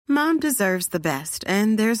Mom deserves the best,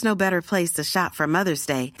 and there's no better place to shop for Mother's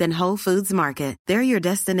Day than Whole Foods Market. They're your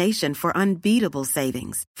destination for unbeatable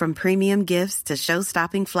savings, from premium gifts to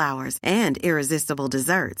show-stopping flowers and irresistible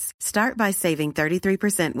desserts. Start by saving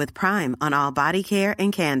 33% with Prime on all body care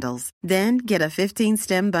and candles. Then get a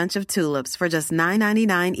 15-stem bunch of tulips for just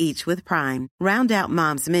 $9.99 each with Prime. Round out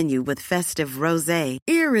Mom's menu with festive rosé,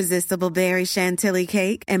 irresistible berry chantilly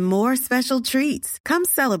cake, and more special treats. Come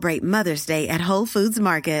celebrate Mother's Day at Whole Foods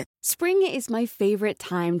Market. Spring is my favorite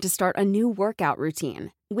time to start a new workout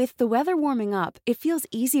routine. With the weather warming up, it feels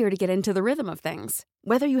easier to get into the rhythm of things.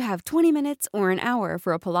 Whether you have 20 minutes or an hour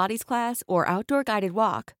for a Pilates class or outdoor guided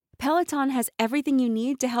walk, Peloton has everything you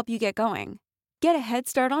need to help you get going. Get a head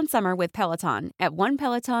start on summer with Peloton at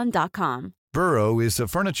onepeloton.com. Burrow is a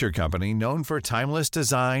furniture company known for timeless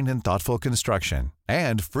design and thoughtful construction,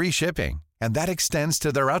 and free shipping, and that extends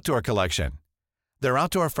to their outdoor collection. Their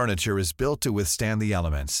outdoor furniture is built to withstand the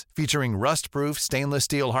elements, featuring rust-proof stainless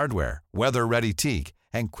steel hardware, weather-ready teak,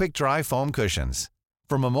 and quick-dry foam cushions.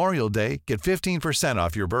 For Memorial Day, get 15%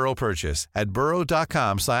 off your Burrow purchase at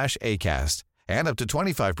burrow.com/ACAST and up to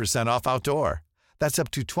 25% off outdoor. That's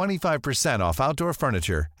up to 25% off outdoor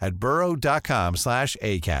furniture at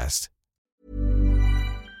burrow.com/ACAST.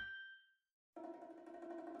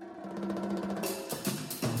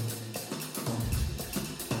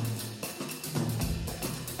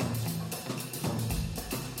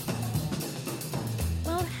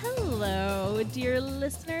 Hello, dear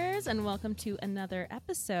listeners, and welcome to another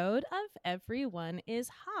episode of Everyone is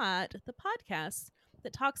Hot, the podcast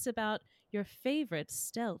that talks about your favorite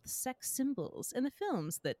stealth sex symbols and the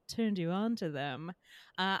films that turned you on to them.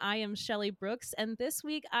 I am Shelley Brooks, and this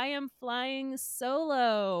week I am flying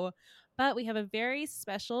solo, but we have a very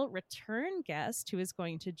special return guest who is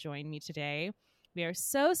going to join me today. We are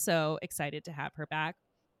so excited to have her back.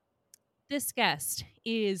 This guest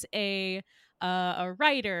is a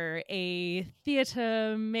writer, a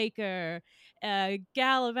theater maker, a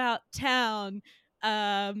gal about town,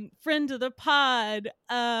 friend of the pod,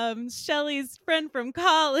 Shelley's friend from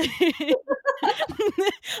college.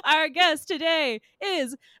 Our guest today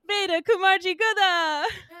is Veda Kumarji Gudha.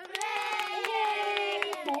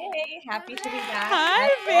 Hey, happy to be back. Hi,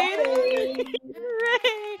 Veda.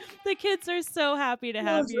 Hooray. The kids are so happy to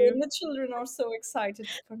have you. The children are so excited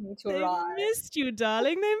for me to arrive. They missed you,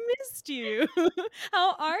 darling. They missed you.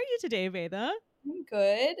 How are you today, Veda? I'm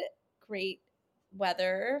good. Great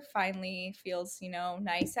weather. Finally feels,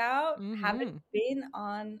 nice out. Mm-hmm. Haven't been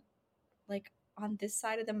on this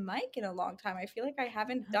side of the mic in a long time. I feel like I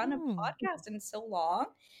haven't done a podcast in so long.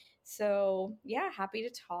 So, yeah, happy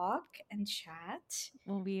to talk and chat.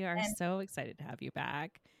 Well, we are so excited to have you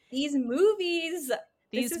back. These movies.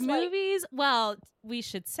 Well, we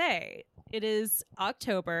should say it is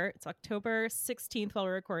October. It's October 16th while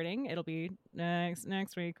we're recording. It'll be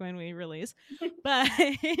next week when we release. But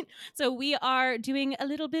so we are doing a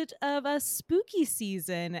little bit of a spooky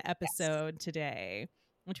season episode today,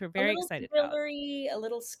 which we're very excited about. A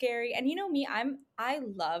little scary. And you know me, I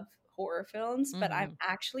love horror films, but I'm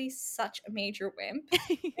actually such a major wimp.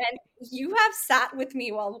 And you have sat with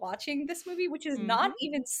me while watching this movie, which is not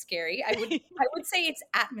even scary. I would say it's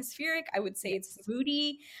atmospheric. I would say it's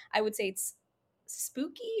moody. I would say it's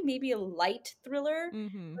spooky, maybe a light thriller.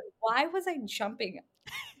 But why was I jumping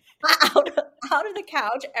out of the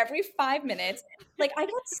couch every 5 minutes? Like, I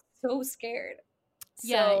got so scared.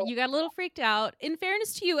 Yeah, you got a little freaked out. In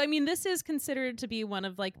fairness to you, I mean, this is considered to be one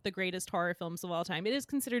of the greatest horror films of all time. It is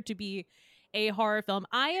considered to be a horror film.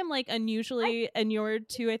 I am unusually inured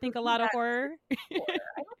to, I think, a lot of horror. I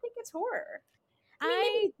don't think it's horror. I mean,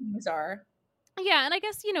 maybe things are. Yeah, and I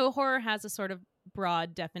guess, horror has a sort of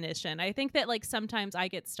broad definition. I think that sometimes I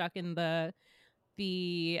get stuck in the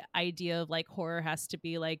idea of horror has to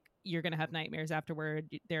be you're going to have nightmares afterward.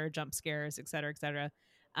 There are jump scares, et cetera, et cetera.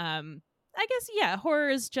 I guess, yeah, horror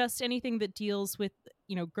is just anything that deals with,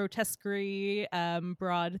 grotesquerie,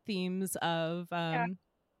 broad themes of,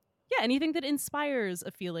 anything that inspires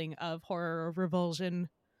a feeling of horror or revulsion.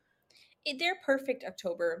 They're perfect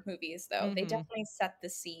October movies, though. They definitely set the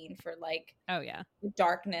scene for, the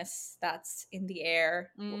darkness that's in the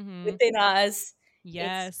air within us.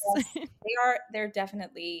 Yes. They're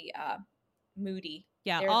definitely moody.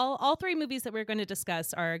 Yeah, all three movies that we're going to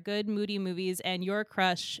discuss are good, moody movies, and your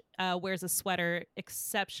crush wears a sweater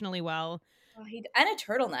exceptionally well. And a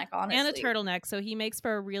turtleneck, honestly. And a turtleneck, so he makes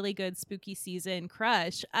for a really good spooky season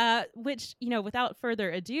crush, which, without further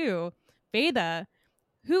ado, Veda,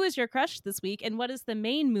 who is your crush this week, and what is the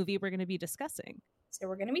main movie we're going to be discussing? So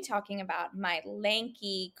we're going to be talking about my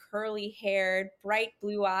lanky, curly-haired, bright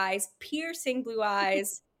blue eyes, piercing blue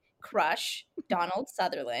eyes, crush, Donald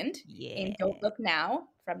Sutherland, in Don't Look Now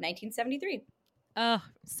from 1973. Oh,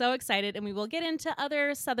 so excited. And we will get into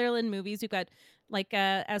other Sutherland movies. We've got, like,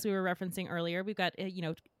 as we were referencing earlier, we've got,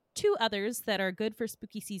 two others that are good for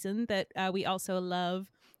spooky season that we also love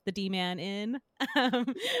the D-Man in.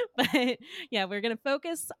 But yeah, we're going to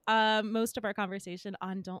focus most of our conversation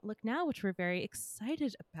on Don't Look Now, which we're very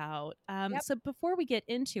excited about. So before we get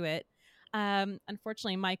into it,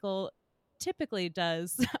 unfortunately, Michael typically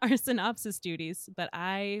does our synopsis duties, but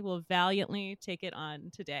I will valiantly take it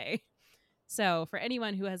on today. So, for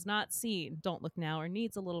anyone who has not seen Don't Look Now or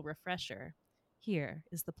needs a little refresher, here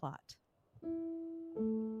is the plot.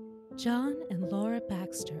 John and Laura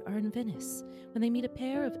Baxter are in Venice when they meet a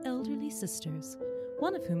pair of elderly sisters,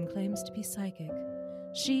 one of whom claims to be psychic.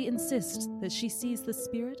 She insists that she sees the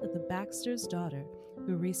spirit of the Baxter's daughter,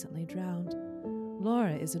 who recently drowned.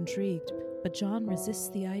 Laura is intrigued, but John resists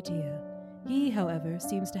the idea. He, however,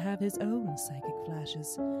 seems to have his own psychic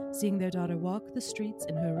flashes, seeing their daughter walk the streets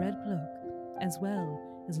in her red cloak, as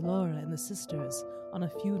well as Laura and the sisters on a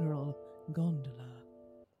funeral gondola.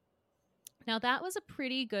 Now, that was a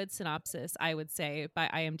pretty good synopsis, I would say, by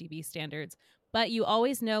IMDb standards. But you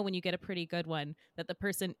always know when you get a pretty good one that the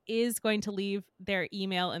person is going to leave their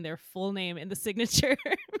email and their full name in the signature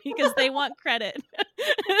because they want credit.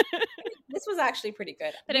 This was actually pretty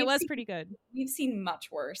good. But it was pretty good. We've seen much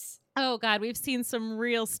worse. Oh, God, we've seen some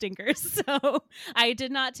real stinkers. So I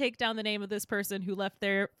did not take down the name of this person who left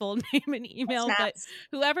their full name and email. Snaps.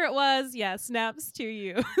 But whoever it was, yeah, snaps to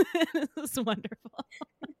you. It was wonderful.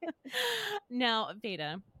 Now,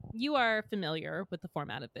 Veda, you are familiar with the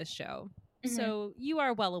format of this show. Mm-hmm. So you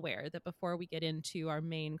are well aware that before we get into our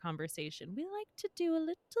main conversation, we like to do a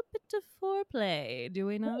little bit of foreplay, do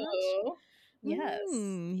we not? Oh, yes.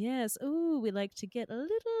 Yes. Ooh, we like to get a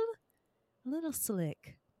little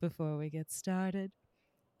slick before we get started.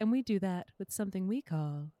 And we do that with something we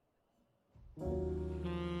call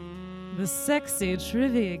the Sexy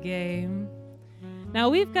Trivia Game. Now,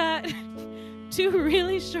 we've got 2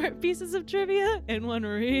 really short pieces of trivia and 1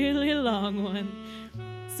 really long one.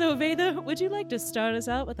 So, Veda, would you like to start us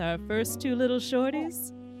out with our first 2 little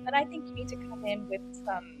shorties? But I think you need to come in with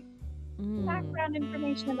some background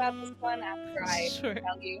information about this one after I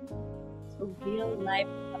tell you. So, real-life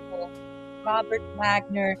couple Robert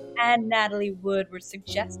Wagner and Natalie Wood were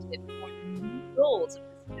suggested for the roles of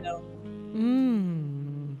this film.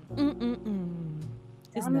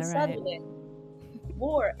 Donald Sutherland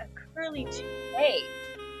wore a curly toupee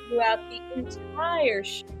throughout the entire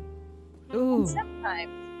show. Ooh. And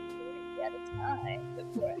sometimes 40 at a time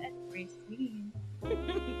before every scene.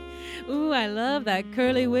 Ooh, I love that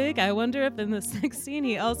curly wig. I wonder if in the sex scene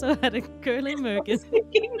he also had a curly merkin. I was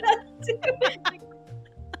thinking that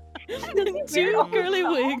too. 2 curly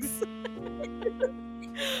wigs.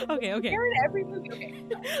 Okay. They're in every movie.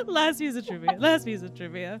 Okay. Last piece of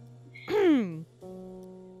trivia.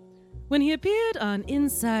 When he appeared on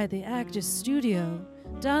Inside the Actors Studio,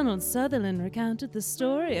 Donald Sutherland recounted the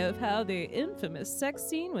story of how the infamous sex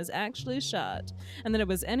scene was actually shot, and that it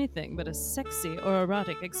was anything but a sexy or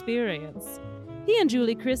erotic experience. He and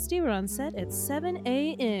Julie Christie were on set at 7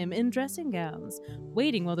 a.m. in dressing gowns,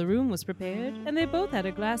 waiting while the room was prepared, and they both had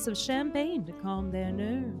a glass of champagne to calm their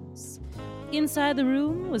nerves. Inside the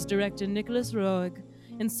room was director Nicholas Roeg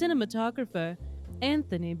and cinematographer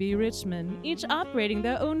Anthony B. Richmond, each operating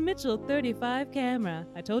their own Mitchell 35 camera.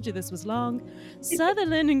 I told you this was long.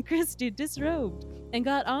 Sutherland and Christie disrobed and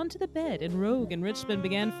got onto the bed, and Roeg and Richmond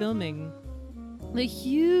began filming. The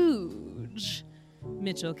huge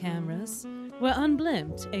Mitchell cameras were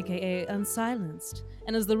unblimped, aka unsilenced,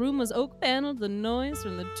 and as the room was oak-paneled, the noise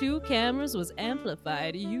from the 2 cameras was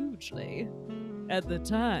amplified hugely. At the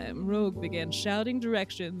time, Roeg began shouting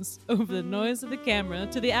directions over the noise of the camera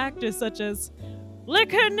to the actors such as,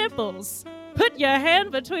 "Lick her nipples! Put your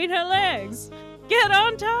hand between her legs! Get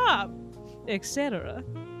on top!" etc.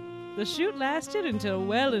 The shoot lasted until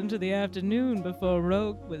well into the afternoon before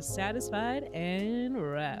Roeg was satisfied and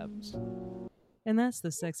wrapped. And that's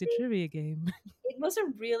the Sexy Trivia Game. It was a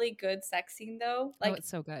really good sex scene, though. Like, it's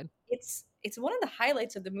so good. It's one of the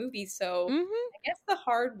highlights of the movie, so I guess the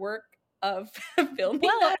hard work of filming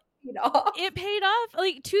that paid off. It paid off,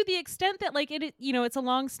 like, to the extent that, like, it's a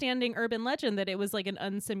long-standing urban legend that it was like an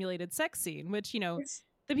unsimulated sex scene, which,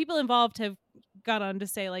 the people involved have got on to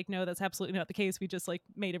say, like, no, that's absolutely not the case. We just, like,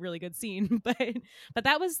 made a really good scene. But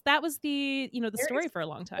that was the the story for a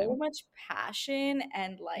long time. So much passion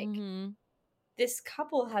and, like, this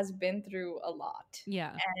couple has been through a lot.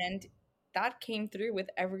 Yeah. And that came through with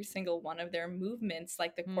every single one of their movements,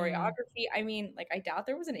 like the choreography. I mean, like I doubt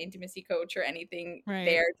there was an intimacy coach or anything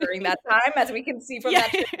there during that time, as we can see from that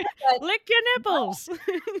trailer, but lick your nipples.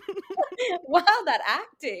 wow, that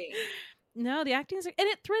acting. No, the acting is, and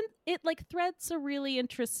it like threads a really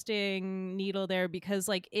interesting needle there, because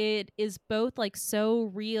like it is both like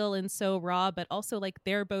so real and so raw, but also like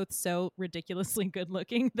they're both so ridiculously good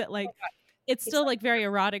looking that like it's still like very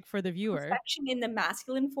erotic for the viewer. Perfection in the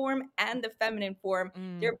masculine form and the feminine form.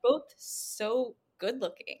 They're both so good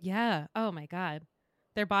looking. Yeah. Oh my God.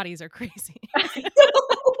 Their bodies are crazy.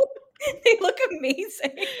 They look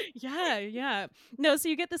amazing. Yeah. No, so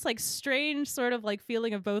you get this like strange sort of like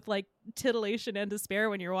feeling of both like titillation and despair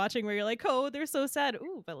when you're watching, where you're like, oh, they're so sad.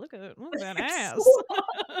 Ooh, but look at that ass.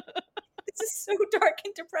 This is so dark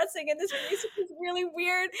and depressing, and this music is really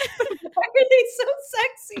weird. But why are they so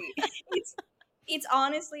sexy? It's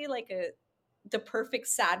honestly like the perfect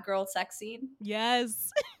sad girl sex scene.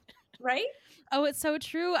 Yes. Right? Oh, it's so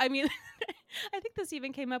true. I mean, I think this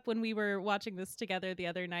even came up when we were watching this together the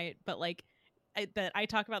other night, but like I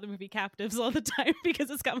talk about the movie Captives all the time because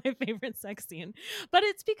it's got my favorite sex scene. But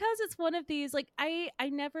it's because it's one of these, like, I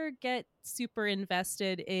never get super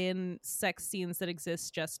invested in sex scenes that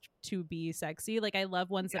exist just to be sexy. Like, I love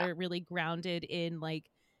ones that are really grounded in, like,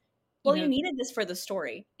 you needed this for the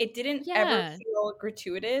story. It didn't ever feel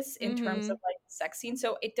gratuitous in terms of like sex scene.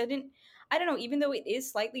 So it didn't, I don't know, even though it is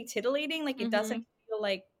slightly titillating, like it doesn't feel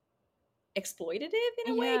like exploitative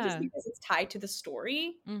in a way, just because it's tied to the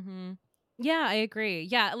story. Yeah, I agree.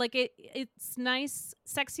 Yeah, like it's nice.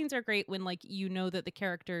 Sex scenes are great when like you know that the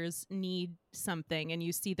characters need something and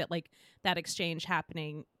you see that like that exchange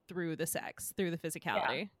happening through the sex, through the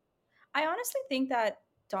physicality. Yeah. I honestly think that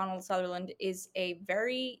Donald Sutherland is a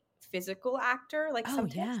very physical actor. Like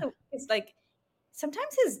sometimes it's like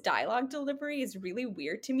sometimes his dialogue delivery is really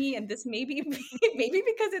weird to me, and this maybe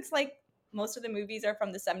because it's like most of the movies are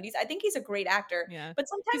from the 70s. I think he's a great actor. Yeah. But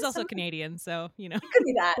sometimes he's also Canadian, so it could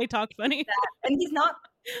be that. They talk funny. And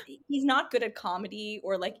he's not good at comedy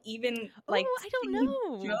or like even like I don't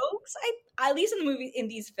know. jokes. At least in the movie, in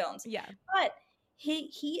these films. Yeah. But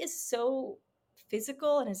he is so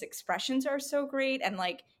physical and his expressions are so great, and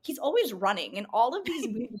like he's always running in all of these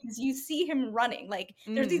movies. You see him running, like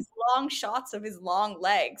there's these long shots of his long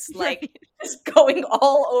legs like just going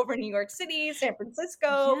all over New York City, San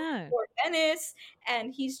Francisco, or Venice,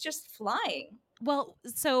 and he's just flying. Well,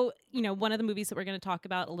 so, one of the movies that we're going to talk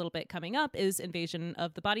about a little bit coming up is Invasion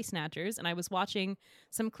of the Body Snatchers, and I was watching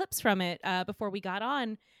some clips from it before we got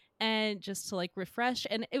on, and just to like refresh,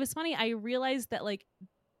 and it was funny, I realized that like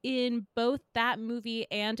in both that movie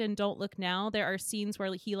and in Don't Look Now, there are scenes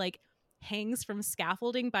where he like hangs from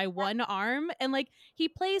scaffolding by one arm, and like he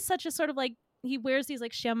plays such a sort of like, he wears these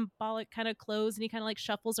like shambolic kind of clothes and he kind of like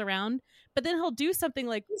shuffles around, but then he'll do something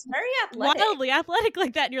like he's very athletic, wildly athletic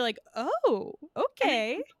like that, and you're like, oh,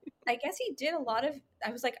 okay. I guess he did a lot of,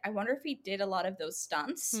 I was like, I wonder if he did a lot of those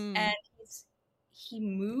stunts, and he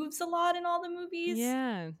moves a lot in all the movies.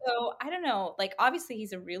 Yeah. So I don't know. Like obviously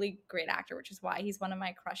he's a really great actor, which is why he's one of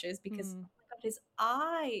my crushes, because oh my God, his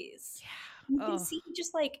eyes. Yeah. You can see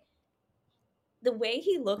just like the way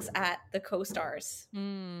he looks at the co-stars.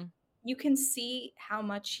 You can see how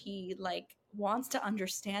much he like wants to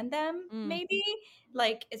understand them, maybe.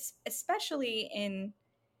 Like especially in,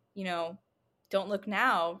 Don't Look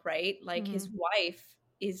Now, right? Like his wife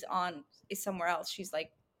is somewhere else. She's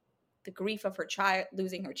like the grief of her child,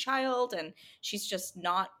 losing her child, and she's just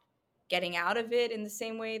not getting out of it in the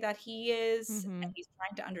same way that he is, and he's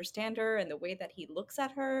trying to understand her and the way that he looks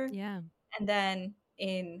at her. Yeah. And then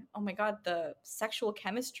in, oh my God, the sexual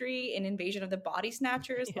chemistry in Invasion of the Body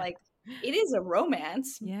Snatchers, like it is a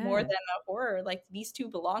romance more than a horror. Like these two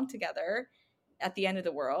belong together at the end of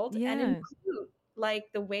the world, and include like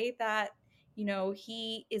the way that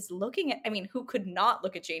he is looking at, I mean, who could not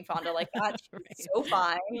look at Jane Fonda like that? She's so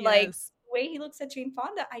fine. Yes. Like the way he looks at Jane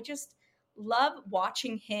Fonda, I just love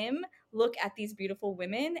watching him look at these beautiful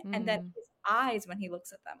women, and then his eyes when he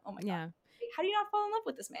looks at them. Oh my God. How do you not fall in love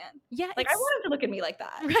with this man? Yeah. Like I want him to look at me like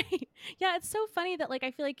that. Right. Yeah, it's so funny that like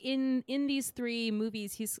I feel like in these three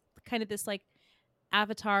movies, he's kind of this like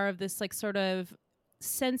avatar of this like sort of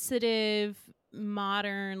sensitive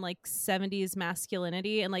modern like 70s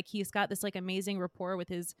masculinity, and like he's got this like amazing rapport with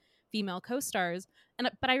his female co-stars,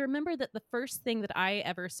 but I remember that the first thing that I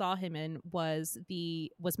ever saw him in was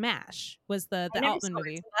MASH, was the Altman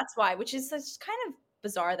movie. So that's why, which is such kind of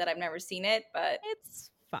bizarre that I've never seen it, but it's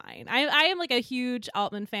fine. I am like a huge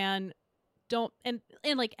Altman fan. And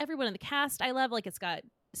like everyone in the cast I love, like it's got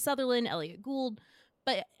Sutherland, Elliot Gould,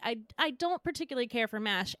 but I don't particularly care for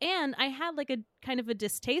MASH, and I had like a kind of a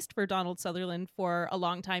distaste for Donald Sutherland for a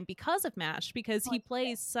long time because of MASH, because he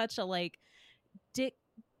plays such a like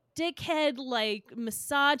dickhead, like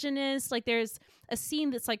misogynist. Like there's a scene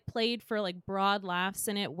that's like played for like broad laughs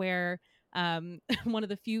in it where one of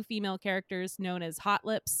the few female characters known as Hot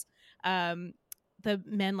Lips, the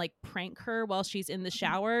men like prank her while she's in the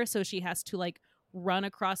shower, so she has to like run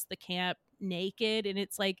across the camp naked, and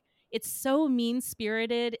it's like it's so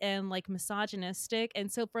mean-spirited and like misogynistic. And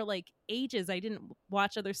so for like ages I didn't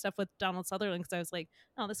watch other stuff with Donald Sutherland because I was like,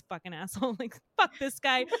 oh, this fucking asshole, like fuck this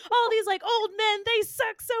guy, all these like old men, they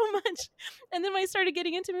suck so much. And then when I started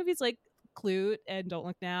getting into movies like Clute and Don't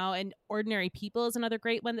Look Now, and Ordinary People is another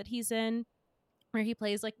great one that he's in, where he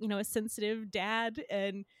plays like, you know, a sensitive dad.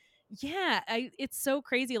 And yeah, it's so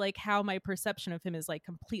crazy like how my perception of him is like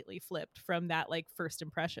completely flipped from that like first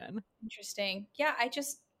impression. Interesting. Yeah,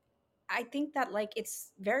 I think that like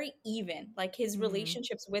it's very even. Like his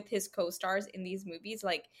relationships with his co-stars in these movies,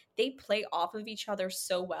 like they play off of each other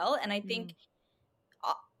so well. And I think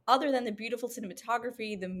other than the beautiful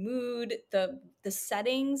cinematography, the mood, the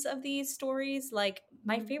settings of these stories, like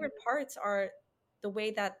my favorite parts are the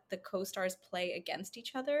way that the co-stars play against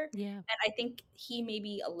each other. Yeah. And I think he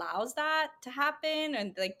maybe allows that to happen,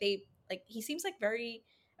 and like he seems like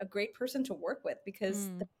a great person to work with, because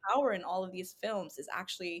the power in all of these films is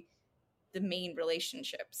actually the main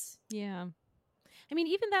relationships. Yeah. I mean,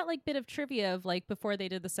 even that like bit of trivia of like before they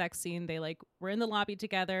did the sex scene, they like were in the lobby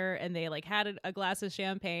together and they like had a glass of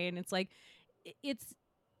champagne. It's like, it's,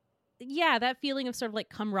 yeah, that feeling of sort of like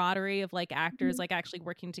camaraderie of like actors like actually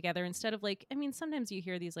working together, instead of like, I mean, sometimes you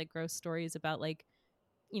hear these like gross stories about like,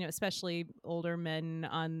 you know, especially older men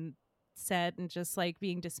on set and just like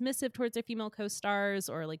being dismissive towards their female co-stars,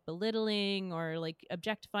 or like belittling or like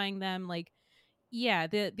objectifying them. Like, yeah,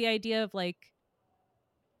 the idea of like,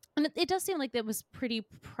 and it does seem like that was pretty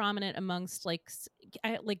prominent amongst like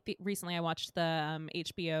recently I watched the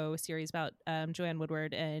HBO series about Joanne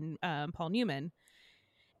Woodward and Paul Newman,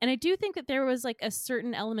 and I do think that there was like a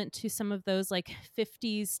certain element to some of those like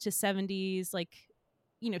 50s to 70s like,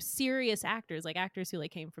 you know, serious actors, like actors who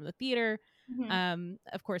like came from the theater.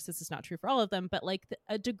 Of course this is not true for all of them, but like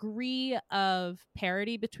a degree of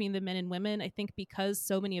parity between the men and women. I think because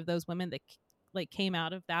so many of those women that like came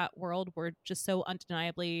out of that world were just so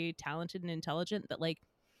undeniably talented and intelligent that like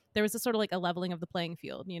there was a sort of like a leveling of the playing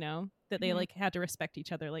field, you know, that they like had to respect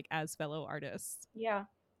each other like as fellow artists. Yeah.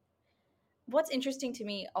 What's interesting to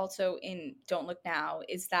me also in Don't Look Now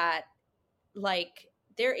is that like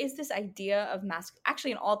there is this idea of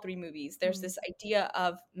actually in all three movies there's this idea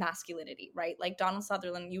of masculinity, right? Like Donald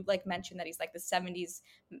Sutherland, you like mentioned that he's like the 70s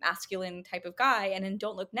masculine type of guy, and in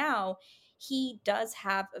Don't Look Now he does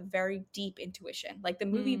have a very deep intuition. Like the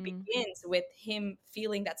movie begins with him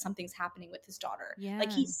feeling that something's happening with his daughter.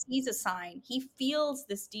 Like he sees a sign, he feels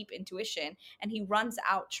this deep intuition, and he runs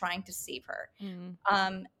out trying to save her.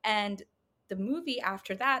 And the movie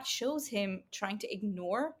after that shows him trying to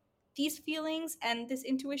ignore these feelings and this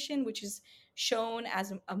intuition, which is shown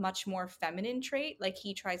as a much more feminine trait. Like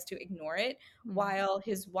he tries to ignore it while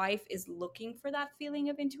his wife is looking for that feeling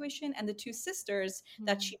of intuition. And the two sisters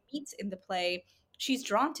that she meets in the play, she's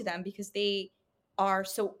drawn to them because they are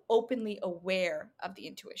so openly aware of the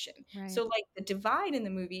intuition. So like the divide in the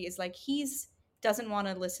movie is like he's doesn't want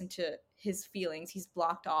to listen to his feelings, he's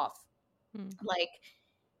blocked off. Like,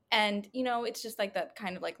 and, you know, it's just like that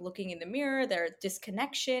kind of like looking in the mirror, their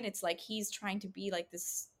disconnection. It's like he's trying to be like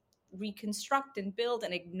this, reconstruct and build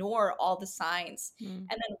and ignore all the signs. And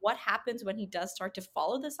then what happens when he does start to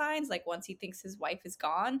follow the signs, like once he thinks his wife is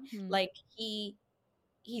gone, like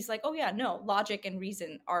he's like, oh yeah, no, logic and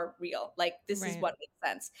reason are real. Like this is what makes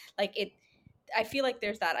sense. Like I feel like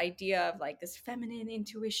there's that idea of like this feminine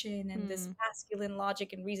intuition and this masculine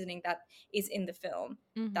logic and reasoning that is in the film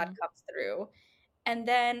that comes through. And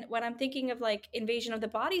then when I'm thinking of like Invasion of the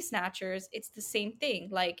Body Snatchers, it's the same thing.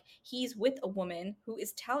 Like he's with a woman who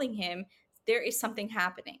is telling him there is something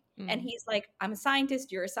happening. And he's like, I'm a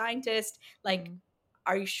scientist, you're a scientist. Like,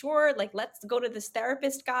 are you sure? Like, let's go to this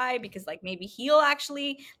therapist guy because like maybe he'll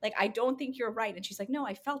actually, like, I don't think you're right. And she's like, no,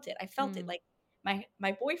 I felt it. I felt it. Like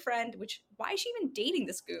my boyfriend, which, why is she even dating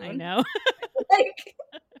this goon? I know. Like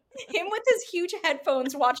him with his huge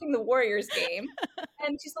headphones watching the Warriors game.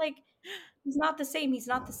 And she's like, he's not the same. He's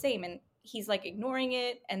not the same. And he's like ignoring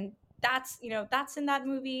it. And that's, you know, that's in that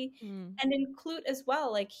movie. And in Clute as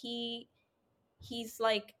well. Like he's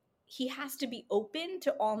like, he has to be open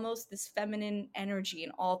to almost this feminine energy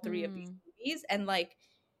in all three of these movies. And like,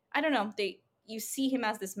 I don't know, you see him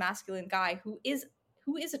as this masculine guy who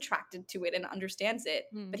who is attracted to it and understands it,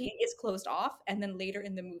 but he is closed off. And then later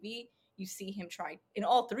in the movie, you see him try, in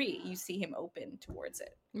all three, you see him open towards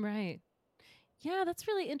it. Right. Yeah, that's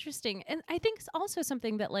really interesting. And I think it's also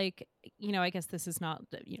something that, like, I guess this is not,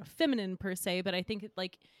 feminine per se, but I think it,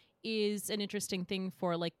 like, is an interesting thing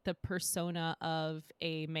for, like, the persona of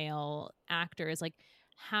a male actor is, like,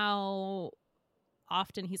 how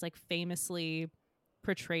often he's, like, famously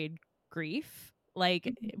portrayed grief. Like,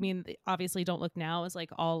 I mean, obviously Don't Look Now is, like,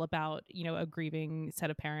 all about, a grieving set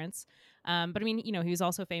of parents. But I mean, he was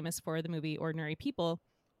also famous for the movie Ordinary People,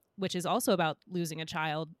 which is also about losing a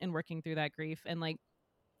child and working through that grief. And, like,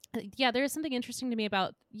 yeah, there is something interesting to me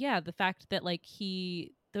about, the fact that, like,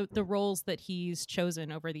 the roles that he's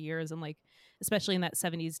chosen over the years, and, like, especially in that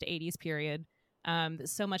 70s to 80s period,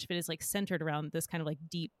 so much of it is, like, centered around this kind of, like,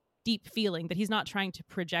 deep feeling that he's not trying to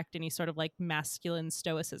project any sort of, like, masculine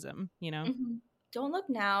stoicism, Don't Look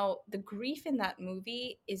Now, the grief in that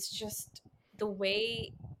movie is just the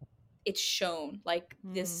way it's shown, like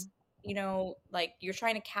this, like you're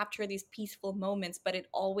trying to capture these peaceful moments, but it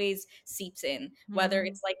always seeps in, whether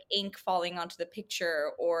it's like ink falling onto the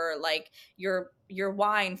picture or like your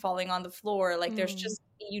wine falling on the floor. Like there's just,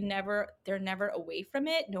 they're never away from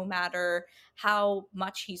it, no matter how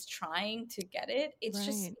much he's trying to get it. It's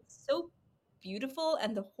just it's so beautiful.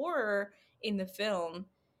 And the horror in the film,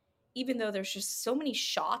 even though there's just so many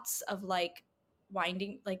shots of like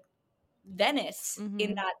winding, like Venice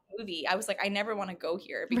in that movie, I was like, I never want to go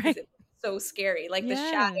here because it's so scary. Like the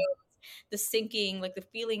shadows, the sinking, like the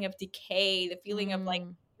feeling of decay, the feeling of like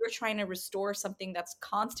you're trying to restore something that's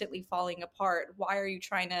constantly falling apart. Why are you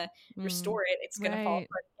trying to restore it? It's gonna fall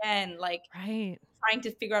apart again. Like trying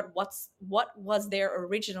to figure out what was there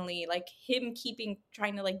originally. Like him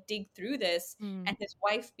trying to like dig through this, and his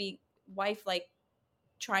wife like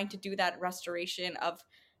trying to do that restoration of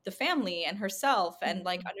the family and herself, and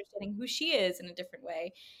like understanding who she is in a different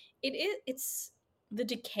way. It's the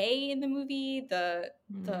decay in the movie, the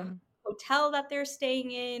hotel that they're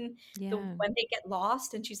staying in, when they get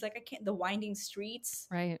lost and she's like, I can't, the winding streets,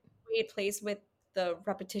 the way it plays with the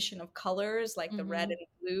repetition of colors, like the red and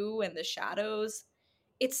blue and the shadows.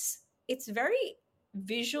 It's very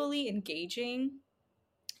visually engaging.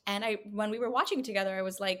 And when we were watching together, I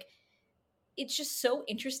was like, it's just so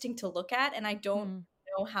interesting to look at. And I don't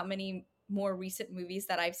know how many more recent movies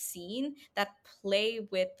that I've seen that play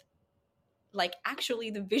with like actually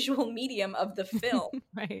the visual medium of the film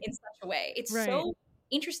in such a way. It's so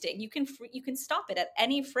interesting. You can stop it at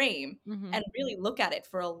any frame and really look at it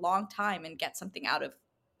for a long time and get something out of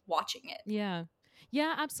watching it.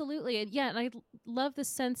 Yeah, absolutely. And I love the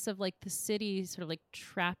sense of like the city sort of like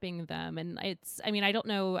trapping them. And I mean, I don't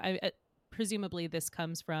know, presumably this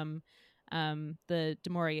comes from the Du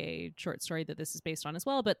Maurier short story that this is based on as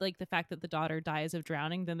well, but like the fact that the daughter dies of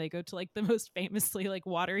drowning, then they go to like the most famously like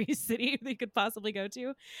watery city they could possibly go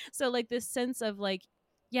to. So like this sense of like,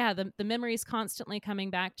 the memories constantly coming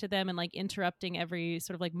back to them and like interrupting every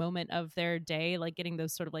sort of like moment of their day, like getting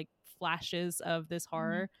those sort of like flashes of this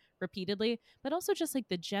horror repeatedly, but also just like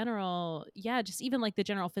the general, just even like the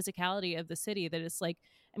general physicality of the city, that it's like,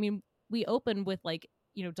 I mean, we open with like,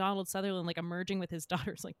 Donald Sutherland like emerging with his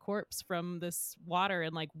daughter's like corpse from this water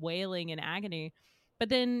and like wailing in agony. But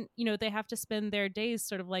then, they have to spend their days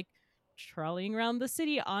sort of like trolleying around the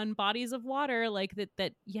city on bodies of water, like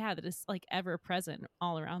that is like ever present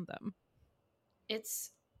all around them.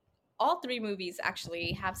 It's all three movies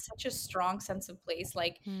actually have such a strong sense of place.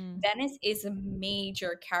 Like Venice is a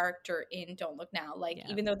major character in Don't Look Now. Like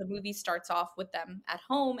even though the movie starts off with them at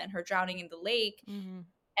home and her drowning in the lake,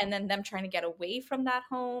 and then them trying to get away from that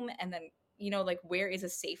home, and then like where is a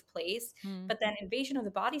safe place. But then Invasion of the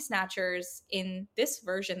Body Snatchers, in this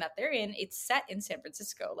version that they're in, it's set in San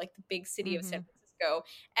Francisco, like the big city of San Francisco.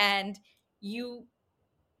 And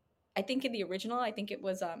I think in the original, I think it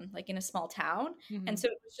was like in a small town. And so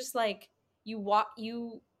it was just like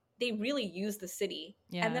they really use the city.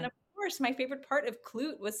 And then of course my favorite part of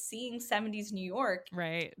Klute was seeing 70s New York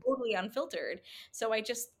totally unfiltered. So I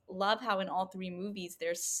just love how in all three movies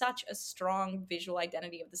there's such a strong visual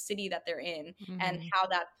identity of the city that they're in, and how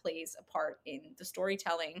that plays a part in the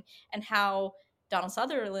storytelling, and how Donald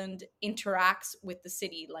Sutherland interacts with the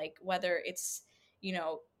city, like whether it's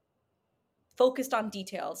focused on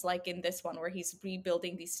details, like in this one where he's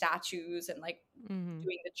rebuilding these statues and like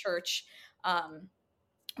doing the church,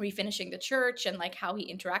 refinishing the church, and like how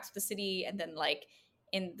he interacts with the city. And then like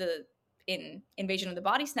in Invasion of the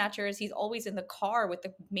Body Snatchers, he's always in the car with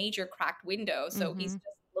the major cracked window, so he's just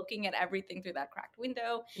looking at everything through that cracked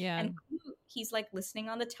window. And he's like listening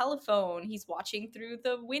on the telephone, he's watching through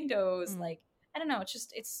the windows. Like I don't know,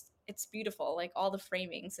 it's it's beautiful, like all the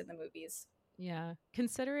framings in the movies. Yeah.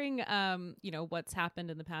 Considering what's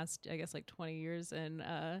happened in the past, I guess like 20 years in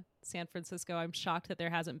San Francisco, I'm shocked that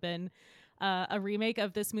there hasn't been a remake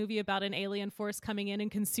of this movie about an alien force coming in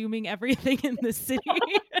and consuming everything in the city.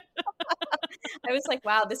 I was like,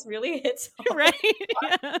 wow, this really hits home. Right?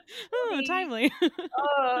 Yeah. Oh, timely.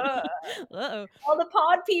 Uh-oh. All the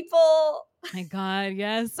pod people. My God,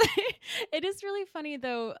 yes. It is really funny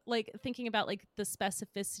though, like thinking about like the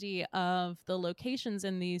specificity of the locations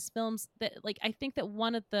in these films, that like I think that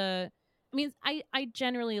one of the I mean, I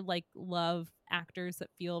generally like love actors that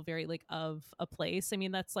feel very like of a place. I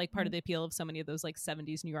mean, that's like part of the appeal of so many of those like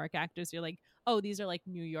 70s New York actors. You're like, oh, these are like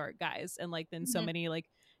New York guys. And like then so many like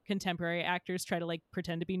contemporary actors try to like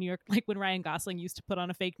pretend to be New York, like when Ryan Gosling used to put on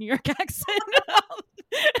a fake New York accent.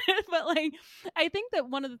 But like I think that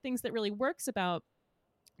one of the things that really works about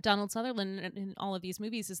Donald Sutherland in all of these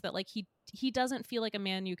movies is that like he doesn't feel like a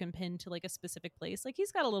man you can pin to like a specific place. Like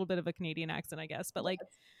he's got a little bit of a Canadian accent, I guess, but like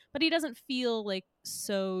but he doesn't feel like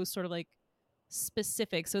so sort of like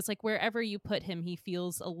specific. So it's like wherever you put him, he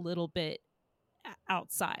feels a little bit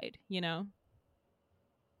outside, you know?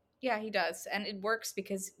 Yeah, he does. And it works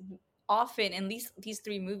because often in these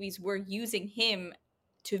three movies, we're using him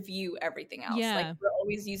to view everything else. Yeah. Like we're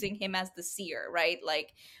always using him as the seer, right?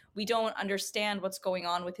 Like we don't understand what's going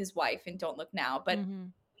on with his wife in Don't Look Now, but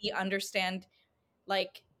we understand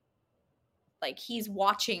like he's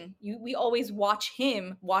watching you. We always watch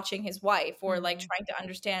him watching his wife, or like trying to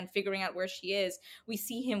understand, figuring out where she is. We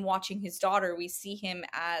see him watching his daughter. We see him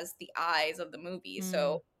as the eyes of the movie.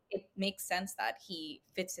 So it makes sense that he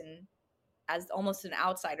fits in as almost an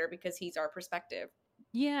outsider because he's our perspective.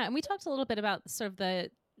 Yeah, and we talked a little bit about sort of the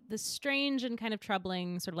strange and kind of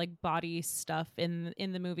troubling sort of like body stuff in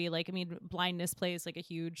the movie. Like, I mean, blindness plays like a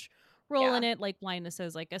huge role in it. Like blindness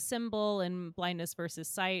as like a symbol, and blindness versus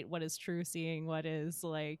sight. What is true seeing? What is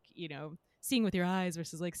like, you know, seeing with your eyes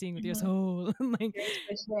versus like seeing with your soul. Like,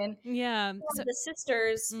 yeah. So, the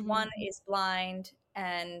sisters, one is blind,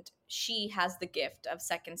 and she has the gift of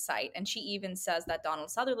second sight, and she even says that Donald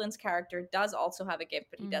Sutherland's character does also have a gift,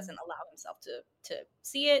 but he doesn't allow himself to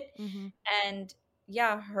see it. And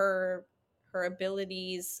yeah, her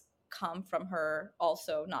abilities come from her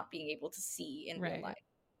also not being able to see in real life.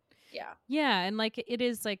 Yeah, and like it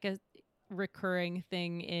is like a recurring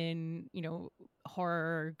thing in, you know,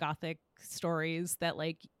 horror gothic stories that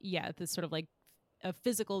like, yeah, this sort of like a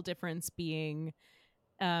physical difference being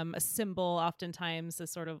a symbol, oftentimes a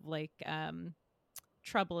sort of like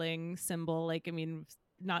troubling symbol. Like, I mean,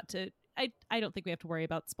 not to I don't think we have to worry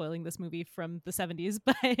about spoiling this movie from the 70s,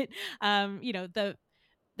 but you know,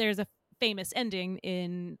 there's a famous ending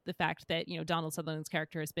in the fact that, you know, Donald Sutherland's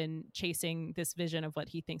character has been chasing this vision of what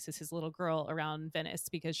he thinks is his little girl around Venice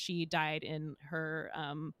because she died in her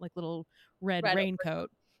like little red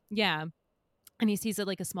raincoat. Yeah. And he sees it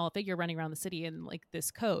like a small figure running around the city in like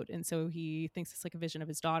this coat. And so he thinks it's like a vision of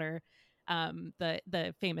his daughter.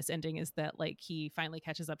 The famous ending is that like he finally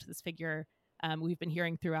catches up to this figure. We've been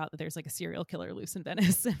hearing throughout that there's like a serial killer loose in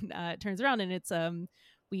Venice, and it turns around and it's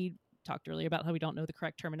we talked earlier about how we don't know the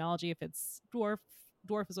correct terminology, if it's dwarf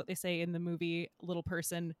is what they say in the movie, little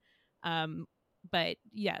person, but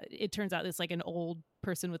yeah, it turns out it's like an old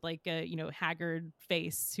person with like a, you know, haggard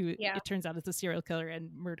face who it turns out is a serial killer and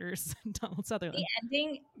murders Donald Sutherland. The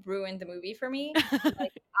ending ruined the movie for me.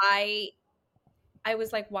 Like I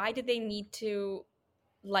was like, why did they need to,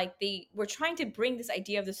 like, they were trying to bring this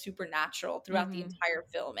idea of the supernatural throughout the entire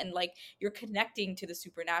film, and like you're connecting to the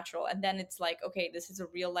supernatural, and then it's like, okay, this is a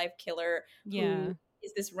real life killer who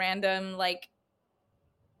is this random like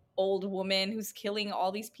old woman who's killing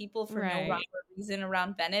all these people for no rhyme or reason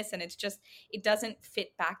around Venice, and it's just, it doesn't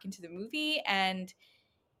fit back into the movie. And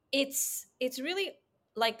it's really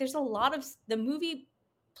like there's a lot of, the movie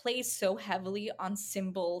plays so heavily on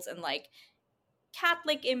symbols and like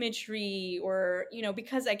Catholic imagery, or, you know,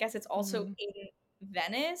 because I guess it's also in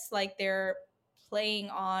Venice, like they're playing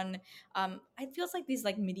on it feels like these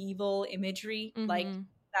like medieval imagery like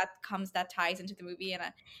that ties into the movie.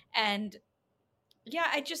 And yeah,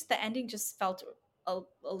 the ending just felt a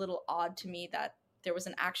little odd to me, that there was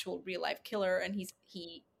an actual real life killer and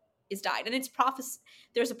he is died, and it's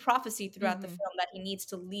there's a prophecy throughout the film that he needs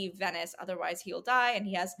to leave Venice, otherwise he'll die, and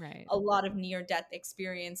he has a lot of near death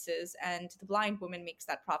experiences, and the blind woman makes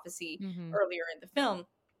that prophecy earlier in the film.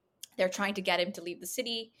 They're trying to get him to leave the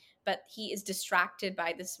city, but he is distracted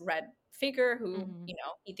by this red figure who, you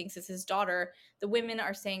know, he thinks is his daughter. The women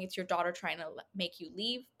are saying it's your daughter trying to make you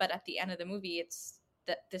leave, but at the end of the movie, it's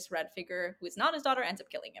this red figure who is not his daughter ends up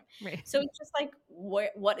killing him. Right. So it's just like,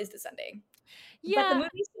 what is this ending? Yeah. But the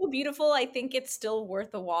movie's so beautiful. I think it's still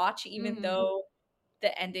worth a watch, even though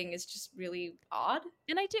the ending is just really odd.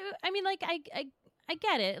 And I mean, like, I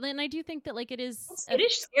get it. And I do think that, like, it is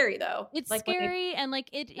scary, though. It's like, scary. And, like,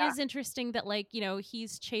 it is interesting that, like, you know,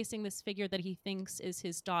 he's chasing this figure that he thinks is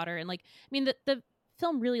his daughter. And, like, I mean, the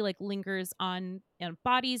film really, like, lingers on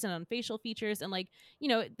bodies and on facial features. And, like, you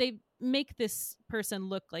know, they make this person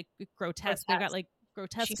look, like, grotesque. They've got, like,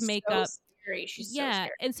 grotesque makeup. So scary. She's so yeah.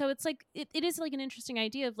 scary. And so it's like, it is, like, an interesting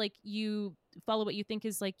idea of, like, you follow what you think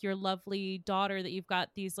is, like, your lovely daughter that you've got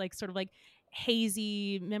these, like, sort of, like,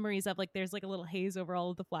 hazy memories of. Like, there's, like, a little haze over all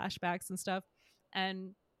of the flashbacks and stuff.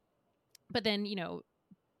 But then, you know,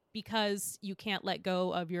 because you can't let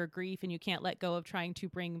go of your grief and you can't let go of trying to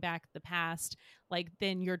bring back the past, like,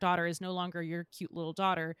 then your daughter is no longer your cute little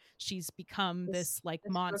daughter. She's become this like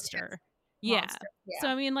monster. Yeah. So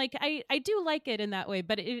I mean, like, I do like it in that way,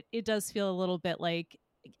 but it does feel a little bit like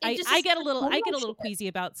I get a little queasy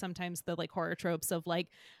about sometimes the, like, horror tropes of, like,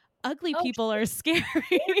 ugly people are scary.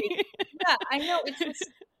 Yeah, I know.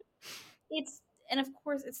 It's and of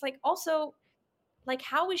course it's like, also, like,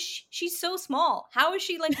 how is she's so small? How is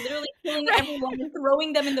she, like, literally killing everyone and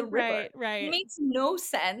throwing them in the river? Right. It makes no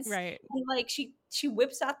sense. Right. And, like, she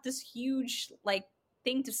whips out this huge, like,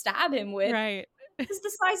 thing to stab him with. Right. It's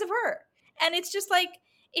the size of her. And it's just like,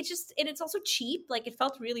 and it's also cheap. Like, it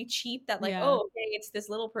felt really cheap that, like, oh, okay, it's this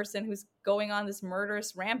little person who's going on this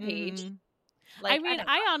murderous rampage. Like, I mean,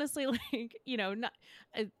 I honestly, like, you know, not.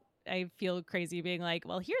 I feel crazy being like,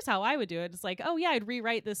 well, here's how I would do it. It's like, oh yeah, I'd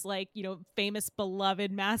rewrite this, like, you know, famous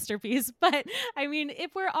beloved masterpiece. But I mean,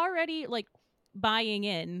 if we're already, like, buying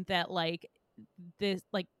in that, like, this,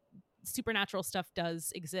 like, supernatural stuff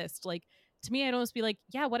does exist, like, to me, I'd almost be like,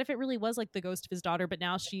 yeah, what if it really was, like, the ghost of his daughter, but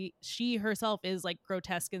now she herself is, like,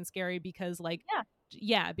 grotesque and scary because, like,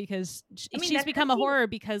 because she's become a horror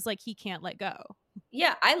because, like, he can't let go.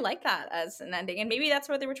 Yeah, I like that as an ending, and maybe that's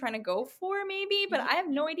what they were trying to go for, maybe, but I have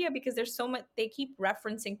no idea, because there's so much, they keep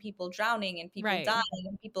referencing people drowning and people dying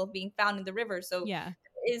and people being found in the river, so there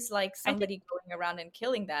is, like, somebody going around and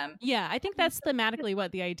killing them. Yeah, I think that's thematically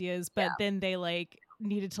what the idea is, but then they, like,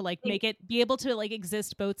 needed to, like, make it be able to, like,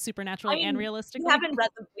 exist both supernaturally and realistically. We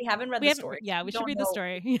haven't read the story. Yeah, we should read the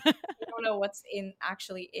story. We don't know what's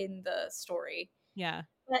actually in the story. Yeah.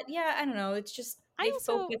 But yeah, I don't know. It's just they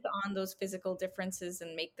focus on those physical differences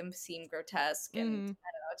and make them seem grotesque, and I don't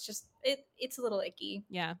know. It's just it's a little icky.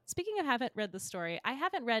 Yeah. Speaking of haven't read the story, I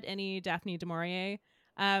haven't read any Daphne du Maurier,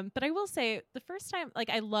 but I will say the first time, like,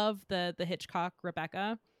 I love the Hitchcock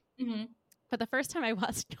Rebecca, but the first time I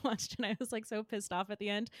watched it, I was, like, so pissed off at the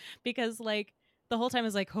end because, like, the whole time I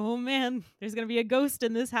was like, oh man, there's gonna be a ghost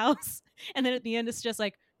in this house, and then at the end it's just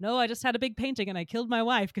like, no, I just had a big painting and I killed my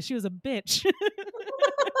wife because she was a bitch.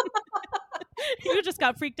 You just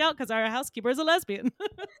got freaked out because our housekeeper is a lesbian. I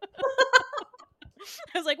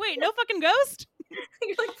was like, wait, no fucking ghost?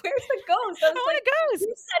 You're like, where's the ghost? I want a ghost.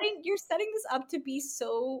 You're setting this up to be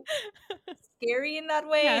so scary in that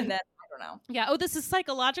way, and then I don't know. Yeah. Oh, this is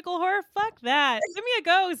psychological horror? Fuck that. Give me a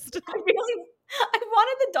ghost. I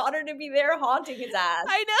wanted the daughter to be there haunting his ass.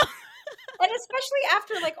 I know. And especially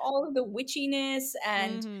after, like, all of the witchiness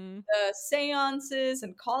and the seances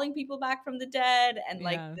and calling people back from the dead and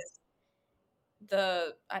like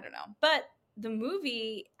I don't know. But the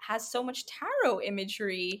movie has so much tarot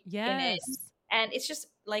imagery in it. And it's just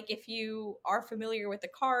like, if you are familiar with the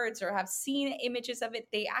cards or have seen images of it,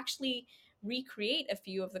 they actually recreate a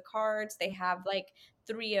few of the cards. They have, like,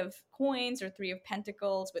 3 of coins or 3 of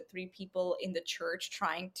pentacles with 3 people in the church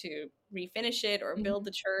trying to refinish it or build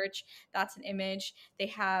the church. That's an image. They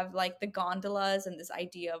have, like, the gondolas and this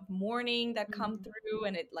idea of mourning that come through,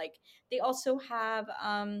 and it, like, they also have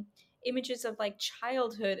images of, like,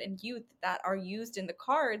 childhood and youth that are used in the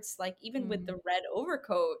cards, like, even with the red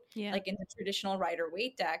overcoat, like in the traditional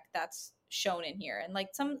Rider-Waite deck, that's shown in here. And, like,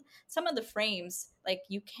 some of the frames, like,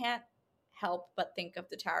 you can't help but think of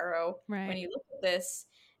the tarot when you look at this,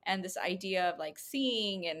 and this idea of, like,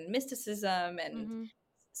 seeing and mysticism and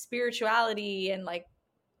spirituality, and, like,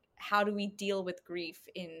 how do we deal with grief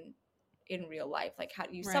in real life? Like, how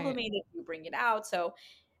do you sublimate it? You bring it out. So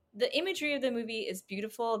the imagery of the movie is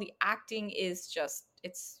beautiful. The acting is just,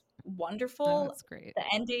 it's wonderful. Oh, that's great. The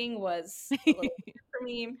ending was a little weird for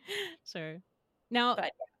me. Sure. Now,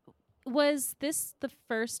 was this the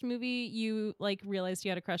first movie you, like, realized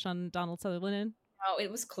you had a crush on Donald Sutherland in? No,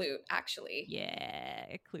 it was Clute, actually.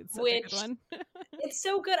 Yeah, Clute's such a good one. It's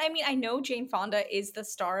so good. I mean, I know Jane Fonda is the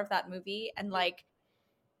star of that movie, and, like,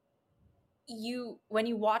 when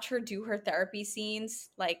you watch her do her therapy scenes,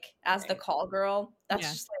 like as the call girl,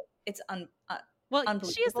 that's just like it's well,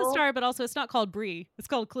 unbelievable. she is the star, but also it's not called Brie. It's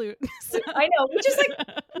called Clute. So. I know, which is like,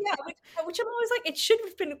 which I'm always like, it should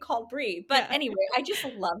have been called Brie. But anyway, I just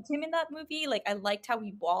loved him in that movie. Like, I liked how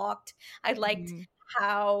he walked. I liked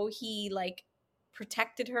how he like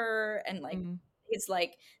protected her, and like his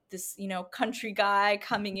like this, you know, country guy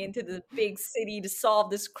coming into the big city to solve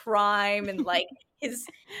this crime, and like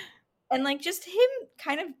and like just him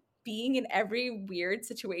kind of being in every weird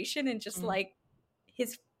situation, and just like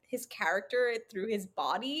his character through his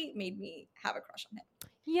body made me have a crush on him.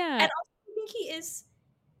 Yeah. And also I think he is,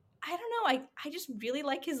 I don't know, I just really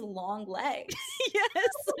like his long legs. Yes.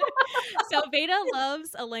 So Veda loves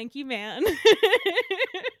a lanky man.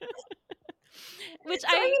 Which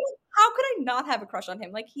I mean, how could I not have a crush on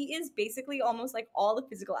him? Like, he is basically almost like all the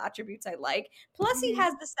physical attributes I like. Plus he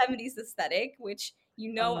has the 70s aesthetic, which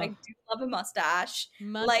I do love a mustache.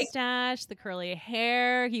 Mustache, the curly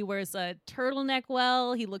hair. He wears a turtleneck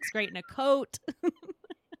well. He looks great in a coat. Like,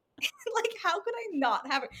 how could I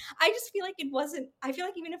not have it? I just feel like I feel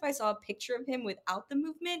like even if I saw a picture of him without the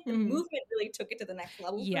movement really took it to the next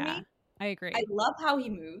level for me. I agree. I love how he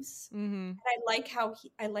moves. And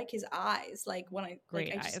I like his eyes. Like, when I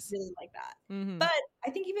just really like that. But I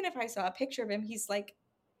think even if I saw a picture of him, he's like,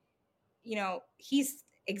 you know, he's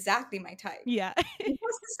exactly my type. Yeah. He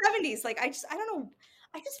was the 70s. Like, I don't know.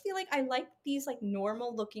 I just feel like I like these like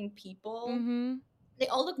normal looking people. They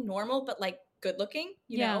all look normal, but like good looking,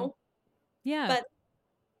 you know? Yeah. But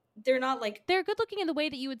they're not like, they're good looking in the way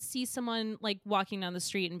that you would see someone like walking down the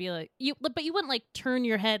street and be like, but you wouldn't like turn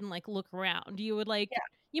your head and like look around. You would like,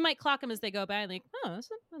 you might clock them as they go by, like, oh, that's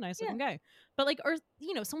a nice looking guy. But like, or,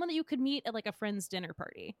 you know, someone that you could meet at like a friend's dinner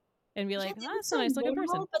party and be like, oh, that's a nice looking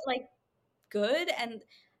person. But like good. And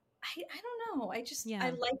I don't know. I just,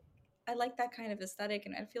 I like that kind of aesthetic.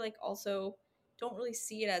 And I feel like also don't really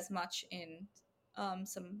see it as much in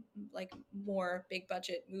some like more big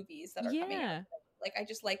budget movies that are coming out. Like, I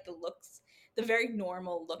just like the looks, the very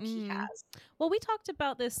normal look he has. Well, we talked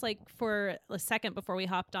about this like for a second before we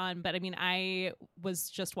hopped on, but I mean, I was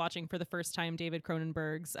just watching for the first time David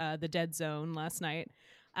Cronenberg's The Dead Zone last night.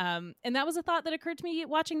 And that was a thought that occurred to me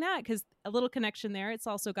watching that, because a little connection there. It's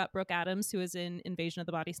also got Brooke Adams, who is in Invasion of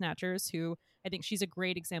the Body Snatchers, who I think she's a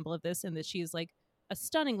great example of this, in that she's like a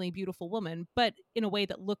stunningly beautiful woman, but in a way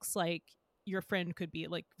that looks like your friend could be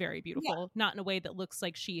like very beautiful, not in a way that looks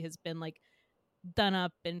like she has been like done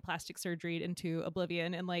up and plastic surgery into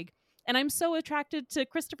oblivion. And I'm so attracted to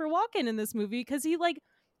Christopher Walken in this movie, because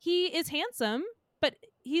he is handsome, but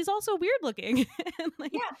he's also weird looking.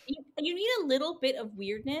 Like, you need a little bit of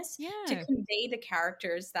weirdness to convey the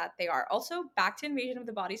characters that they are. Also, back to Invasion of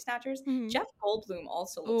the Body Snatchers, Jeff Goldblum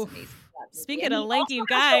also looks amazing. Speaking of lanky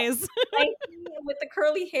guys, with the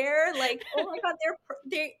curly hair, like, oh my god,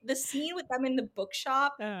 they the scene with them in the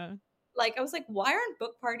bookshop. Like, I was like, why aren't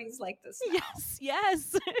book parties like this now?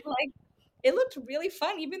 Yes. Like, it looked really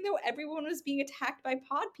fun, even though everyone was being attacked by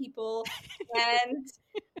pod people. And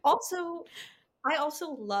also, I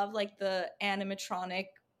also love like the animatronic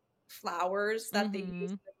flowers that they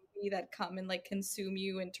use in the movie that come and like consume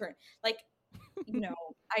you and turn, like, you know,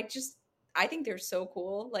 I think they're so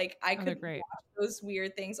cool. Like, I could watch those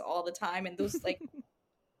weird things all the time, and those like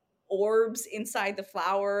orbs inside the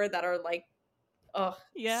flower that are like,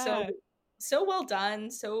 so well done,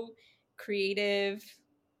 so creative.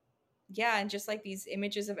 And just like these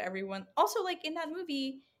images of everyone. Also, like, in that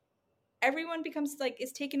movie, everyone becomes like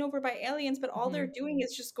is taken over by aliens, but all they're doing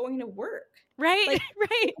is just going to work. Right. Like,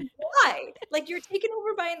 right. Why? Like, you're taken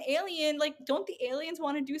over by an alien. Like, don't the aliens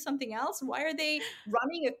want to do something else? Why are they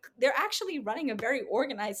they're actually running a very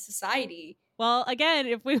organized society. Well, again,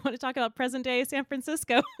 if we want to talk about present day San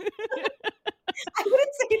Francisco. I wouldn't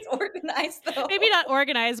say it's organized, though. Maybe not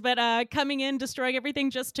organized, but coming in, destroying everything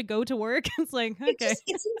just to go to work. It's like, okay. It's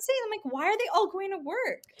insane. I'm like, why are they all going to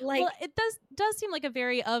work? Like, well, it does seem like a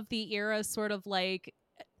very of the era sort of like,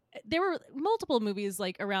 there were multiple movies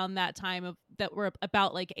like around that time that were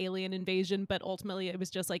about like alien invasion, but ultimately it was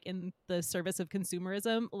just like in the service of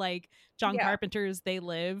consumerism. Like John Carpenter's They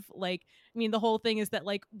Live. Like, I mean, the whole thing is that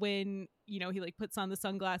like when, you know, he like puts on the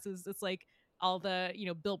sunglasses, it's like all the, you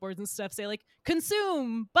know, billboards and stuff say like,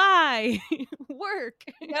 consume, buy, work.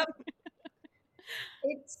 Yep.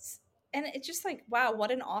 It's just like, wow,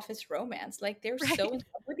 what an office romance. Like, they're so in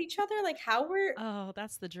love with each other. Like,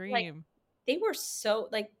 that's the dream. Like, they were so,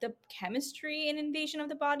 like, the chemistry in Invasion of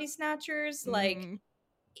the Body Snatchers, like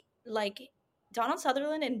Donald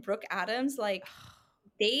Sutherland and Brooke Adams, like,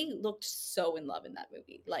 they looked so in love in that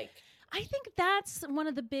movie. Like, I think that's one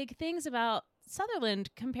of the big things about Sutherland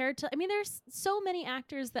compared to, I mean, there's so many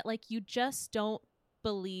actors that like you just don't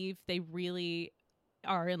believe they really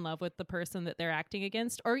are in love with the person that they're acting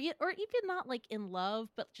against, or even not like in love,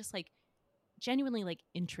 but just like genuinely like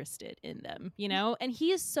interested in them, you know? And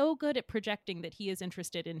he is so good at projecting that he is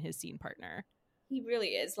interested in his scene partner. He really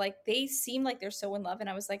is. Like, they seem like they're so in love, and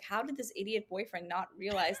I was like, how did this idiot boyfriend not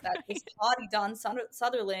realize that this haughty Don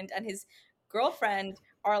Sutherland and his girlfriend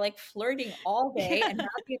are like flirting all day and not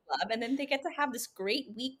in love, and then they get to have this great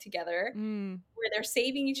week together where they're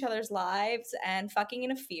saving each other's lives and fucking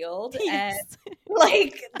in a field. Yes. And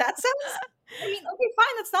like, that sounds, I mean, okay,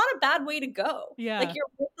 fine, that's not a bad way to go. Yeah. Like, you're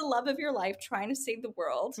with the love of your life trying to save the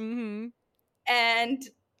world. Mm-hmm. And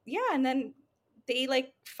yeah, and then they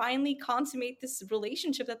like finally consummate this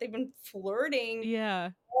relationship that they've been flirting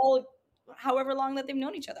all however long that they've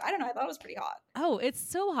known each other. I don't know, I thought it was pretty hot. Oh, it's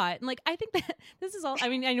so hot. And like, I think that this is all, I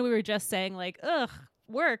mean, I know we were just saying like, ugh,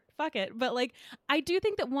 work, fuck it. But like, I do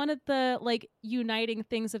think that one of the like uniting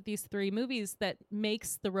things of these three movies that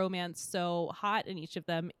makes the romance so hot in each of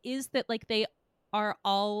them is that like they are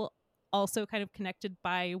all also kind of connected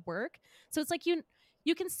by work. So it's like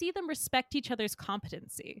you can see them respect each other's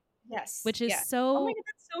competency. Yes. Which is so, oh my God,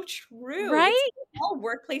 that's so true. Right? It's all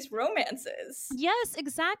workplace romances. Yes,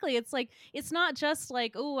 exactly. It's like, it's not just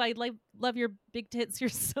like, oh, I like love your big tits, you're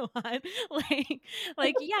so hot.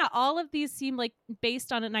 like yeah, all of these seem like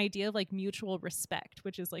based on an idea of like mutual respect,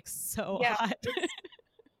 which is like so hot.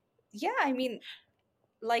 Yeah, I mean,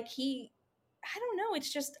 like I don't know,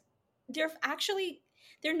 it's just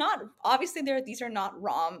they're not, obviously these are not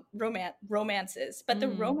romances, but the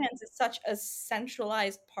romance is such a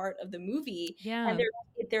centralized part of the movie. Yeah. And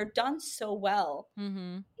they're done so well.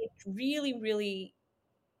 Mm-hmm. It really, really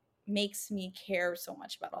makes me care so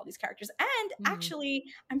much about all these characters. And actually,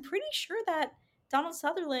 I'm pretty sure that Donald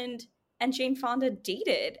Sutherland and Jane Fonda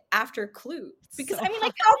dated after Clue. Because so I mean,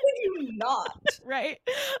 like, how could you not? Right?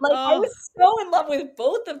 Like, I was so in love with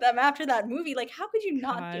both of them after that movie. Like, how could you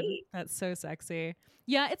not date? That's so sexy.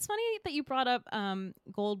 Yeah, it's funny that you brought up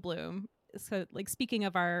Goldblum. So, like, speaking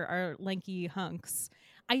of our lanky hunks,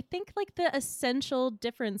 I think like the essential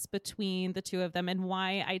difference between the two of them and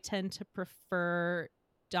why I tend to prefer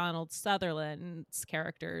Donald Sutherland's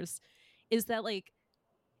characters is that like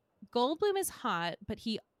Goldblum is hot, but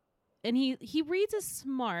he reads as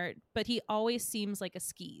smart, but he always seems like a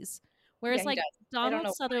skis. Whereas like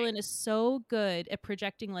Donald Sutherland is so good at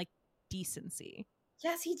projecting like decency.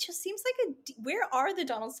 Yes, he just seems like where are the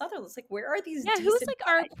Donald Sutherlands? Like, where are these? Yeah, who's like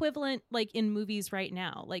our equivalent like in movies right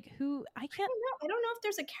now? Like who? I don't know if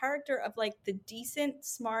there's a character of like the decent,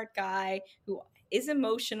 smart guy who is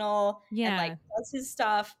emotional and like does his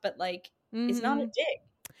stuff, but like is not a dick.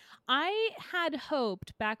 I had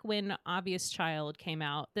hoped back when Obvious Child came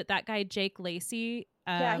out that guy Jake Lacy.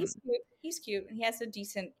 Yeah, he's cute. He's cute, and he has a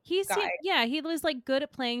decent guy. He was like good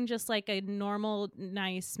at playing just like a normal,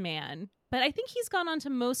 nice man. But I think he's gone on to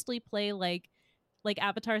mostly play like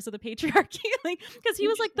avatars of the patriarchy, like because he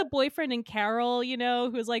was like the boyfriend in Carol, you know,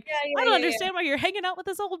 who was like, I don't understand why you're hanging out with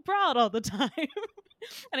this old broad all the time.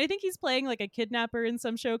 And I think he's playing like a kidnapper in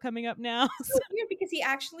some show coming up now. So weird because he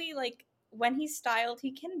actually like when he's styled,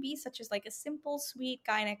 he can be such as like a simple, sweet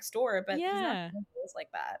guy next door, but he's not like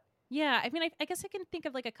that. Yeah, I mean, I guess I can think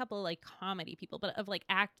of like a couple of like comedy people, but of like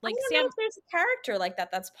act like I don't know if there's a character like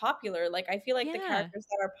that that's popular. Like I feel like the characters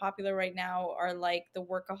that are popular right now are like the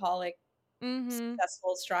workaholic,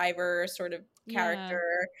 successful striver sort of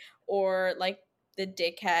character, or like the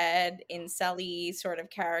dickhead incel-y sort of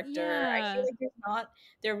character. I feel like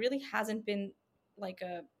there really hasn't been like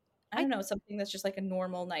I don't know, something that's just like a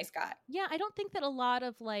normal nice guy. Yeah, I don't think that a lot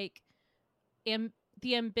of like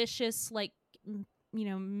the ambitious like, you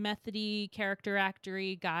know, methody character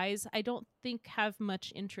actory guys, I don't think have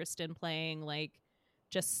much interest in playing like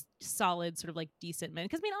just solid sort of like decent men.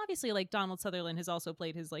 Because I mean, obviously, like Donald Sutherland has also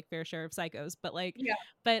played his like fair share of psychos, but like,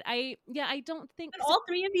 but I don't think. But all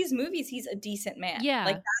three of these movies, he's a decent man. Yeah,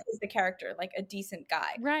 like that is the character, like a decent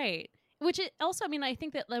guy, right? Which it also, I mean, I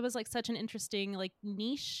think that was like such an interesting like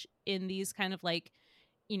niche in these kind of like,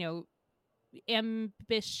 you know,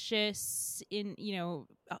 ambitious in, you know,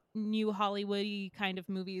 new Hollywood-y kind of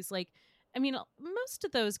movies. Like, I mean, most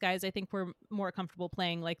of those guys I think were more comfortable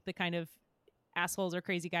playing like the kind of assholes or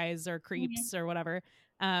crazy guys or creeps or whatever.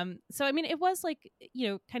 So I mean, it was like, you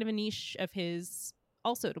know, kind of a niche of his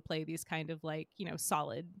also to play these kind of like, you know,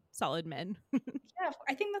 solid men. Yeah,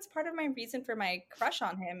 I think that's part of my reason for my crush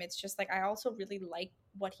on him. It's just like I also really like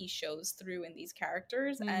what he shows through in these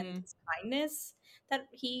characters and his kindness that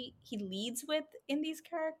he leads with in these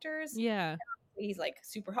characters. Yeah, he's like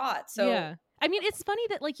super hot. So yeah, I mean, it's funny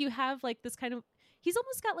that like you have like this kind of, he's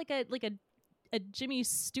almost got like a a Jimmy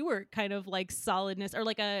Stewart kind of like solidness, or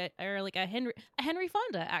like a Henry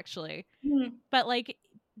Fonda actually, but like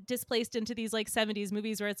displaced into these like 70s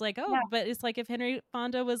movies where it's like, but it's like if Henry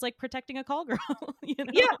Fonda was like protecting a call girl, you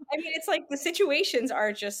know? Yeah, I mean, it's like the situations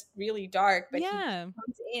are just really dark, but he comes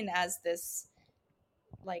in as this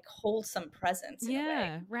like wholesome presence in a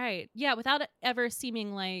way. Right. Yeah, without it ever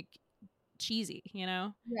seeming like cheesy, you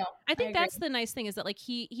know? No, I think that's the nice thing, is that like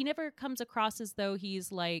he never comes across as though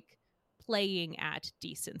he's like playing at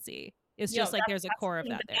decency. It's just like there's a core of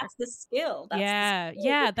that there. That's the skill.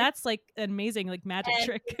 That's like an amazing like magic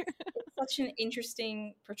trick. It's such an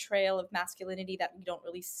interesting portrayal of masculinity that we don't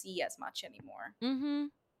really see as much anymore.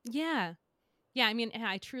 Yeah. I mean,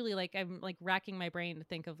 I truly like, I'm like racking my brain to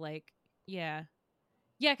think of like,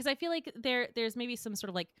 because I feel like there's maybe some sort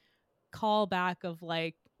of like callback of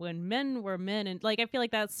like when men were men, and like I feel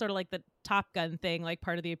like that's sort of like the Top Gun thing, like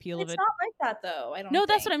part of the appeal of it. It's not like that though. I don't. No,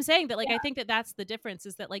 that's what I'm saying. But like I think that that's the difference,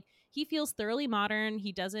 is that like he feels thoroughly modern.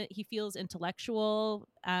 He feels intellectual.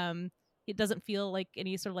 It doesn't feel like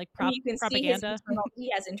any sort of like propaganda.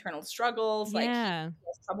 He has internal struggles. Like he has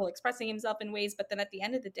trouble expressing himself in ways, but then at the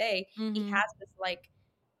end of the day, he has this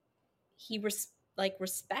like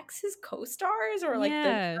respects his co-stars, or like the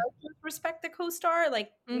characters respect the co-star, like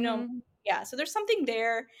you know. So there's something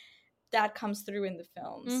there that comes through in the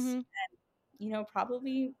films, and you know,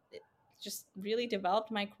 probably it just really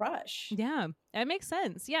developed my crush. That makes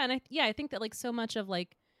sense. And I think that like so much of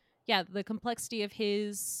like the complexity of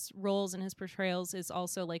his roles and his portrayals is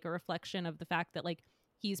also like a reflection of the fact that like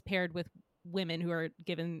he's paired with women who are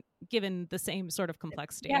given the same sort of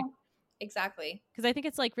complexity. Exactly. Because I think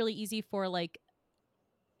it's like really easy for like,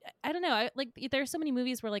 I don't know, like there's so many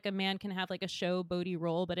movies where like a man can have like a showboaty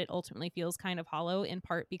role, but it ultimately feels kind of hollow, in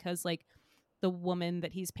part because like the woman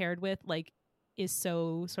that he's paired with like is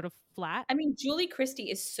so sort of flat. I mean, Julie Christie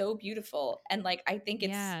is so beautiful, and like I think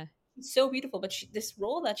it's so beautiful, but this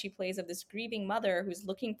role that she plays of this grieving mother who's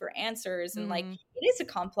looking for answers, and like it is a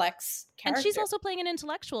complex character. And she's also playing an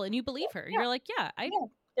intellectual, and you believe her. You're like,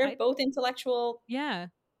 they're both intellectual.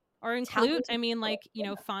 Or include, I mean, like, you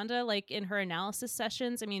know, Fonda, like in her analysis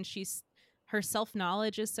sessions, I mean, her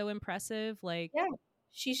self-knowledge is so impressive. Like,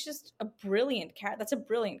 she's just a brilliant character. That's a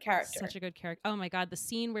brilliant character. Such a good character. Oh my God. The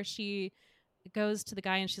scene where she goes to the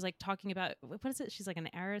guy and she's like talking about, what is it? She's like an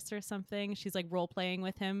heiress or something. She's like role playing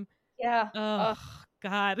with him. Oh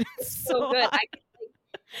God. It's so good.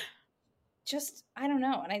 I don't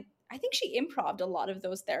know. And I think she improv'd a lot of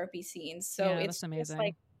those therapy scenes. So it's amazing. Just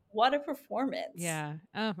like, what a performance.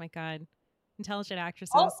 Oh my God. Intelligent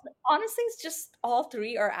actresses. Honestly, it's just all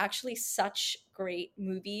three are actually such great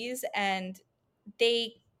movies, and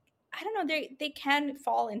they can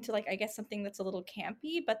fall into like, I guess, something that's a little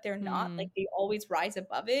campy, but they're not. Like they always rise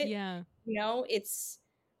above it. You know,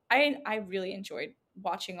 I really enjoyed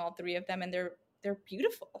watching all three of them, and they're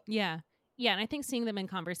beautiful. And I think seeing them in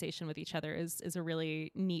conversation with each other is a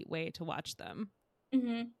really neat way to watch them.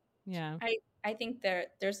 I think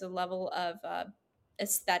there's a level of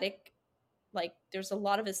aesthetic, like there's a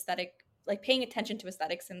lot of aesthetic, like paying attention to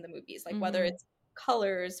aesthetics in the movies, like whether it's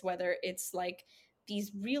colors, whether it's like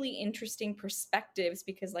these really interesting perspectives,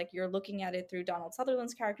 because like you're looking at it through Donald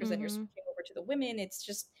Sutherland's characters and you're switching over to the women. It's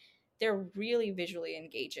just, they're really visually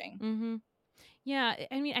engaging. Yeah,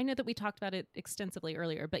 I mean, I know that we talked about it extensively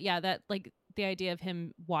earlier, but that like the idea of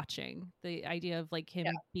him watching, the idea of like him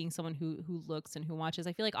being someone who looks and who watches,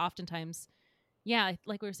 I feel like oftentimes,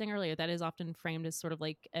 like we were saying earlier, that is often framed as sort of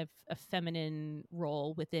like a feminine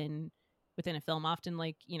role within a film. Often,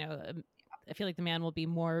 like, you know, I feel like the man will be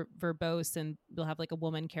more verbose, and we'll have like a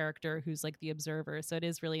woman character who's like the observer. So it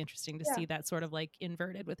is really interesting to see that sort of like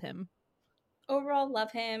inverted with him. Overall,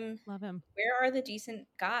 love him. Where are the decent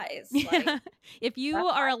guys? Like, if you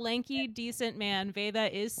are a lanky, decent man,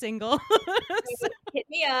 Veda is single. So, hit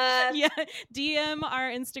me up. DM our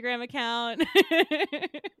Instagram account.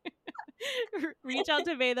 Reach out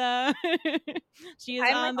to Veda. She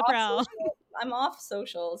is on the prowl. I'm off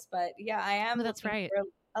socials, but I am. Oh, that's right.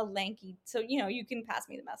 A lanky, so you know, you can pass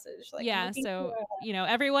me the message. Like, so you know,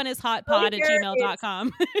 everyone is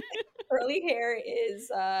hotpod@gmail.com. Curly hair is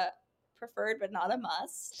preferred, but not a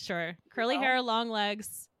must. Sure. Curly hair, long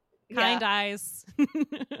legs, kind eyes. There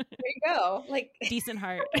you go. Like, decent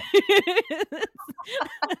heart.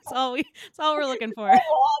 That's all we're looking for. That's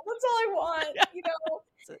all I want. You know,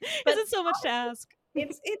 because it's so much to ask.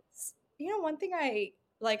 It's you know, one thing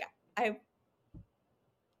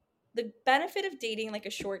the benefit of dating like a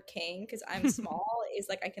short king, because I'm small, is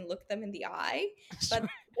like I can look them in the eye. But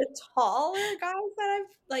the taller guys that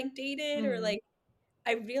I've like dated, or like,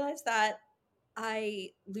 I realized that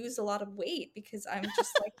I lose a lot of weight because I'm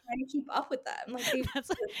just like trying to keep up with them. Like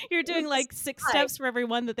you're doing like 6 steps for every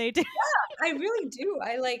one that they do. Yeah, I really do.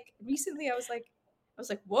 I like recently I was like,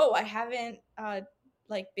 whoa, I haven't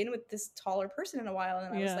like been with this taller person in a while,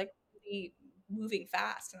 and I was like really moving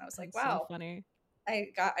fast, and I was like, That's wow, so funny. I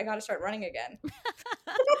got to start running again.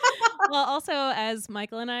 Well, also, as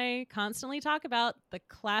Michael and I constantly talk about, the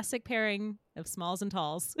classic pairing of smalls and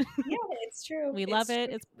talls. Yeah, it's true. We love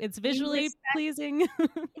it. It's visually pleasing. It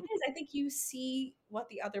is. I think you see what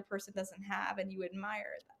the other person doesn't have, and you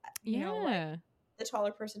admire that. You know, like the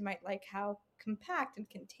taller person might like how compact and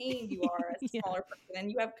contained you are as a smaller person,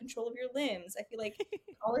 and you have control of your limbs. I feel like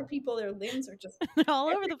taller people, their limbs are just all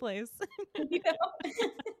over the place. You know?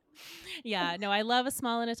 Yeah, no, I love a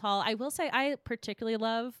small and a tall. I will say I particularly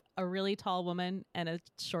love a really tall woman and a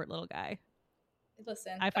short little guy.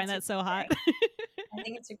 Listen, I find that so hot. I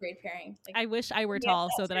think it's a great pairing. Like, I wish I were tall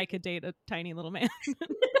so that I could date a tiny little man.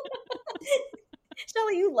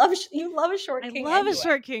 Shelly, you love a short king. I love a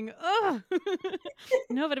short king. Ugh.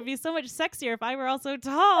 No, but it'd be so much sexier if I were also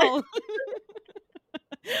tall.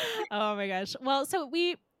 Oh my gosh. Well, so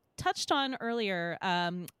we touched on earlier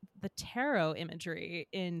the tarot imagery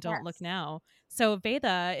in Don't Look Now. So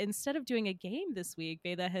Veda, instead of doing a game this week,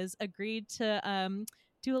 Veda has agreed to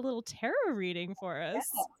do a little tarot reading for us.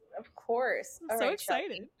 Yeah, of course. I'm so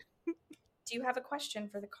excited. Shelly, do you have a question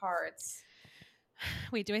for the cards?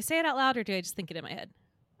 Wait, do I say it out loud or do I just think it in my head?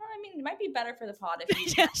 Well, I mean, it might be better for the pod if you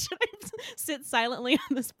should I sit silently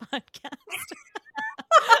on this podcast?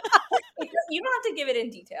 You don't have to give it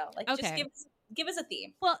in detail. Like, just give us a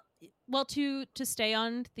theme. Well, to stay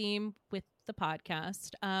on theme with the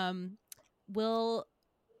podcast, I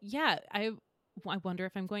wonder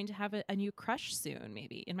if I'm going to have a new crush soon,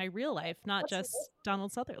 maybe in my real life, not just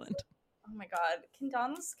Donald Sutherland. Oh my God. Can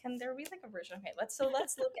there be like a version? Okay, let's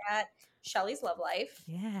look at Shelly's love life.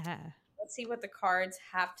 Yeah. Let's see what the cards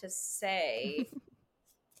have to say.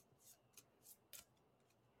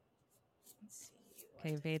 Let's see.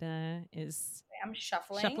 Okay, Veda is I'm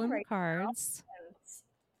shuffling the cards.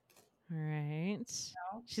 All right.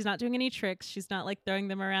 No. She's not doing any tricks. She's not like throwing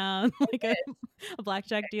them around like a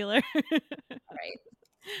blackjack dealer. All right.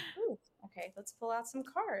 Ooh, okay, let's pull out some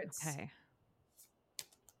cards. Okay.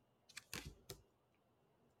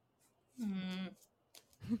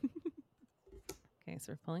 Okay,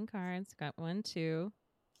 so we're pulling cards. Got 1, 2.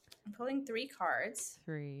 I'm pulling 3 cards.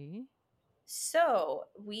 3. So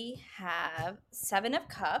we have 7 of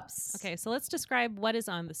Cups. Okay, so let's describe what is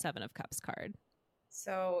on the 7 of Cups card.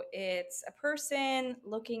 So it's a person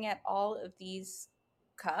looking at all of these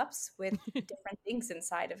cups with different things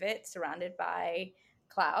inside of it, surrounded by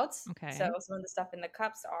clouds. Okay. So some of the stuff in the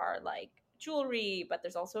cups are like jewelry, but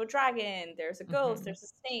there's also a dragon, there's a ghost, there's a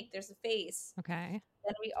snake, there's a face. Okay.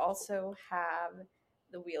 Then we also have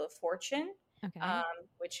the Wheel of Fortune,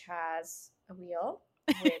 which has a wheel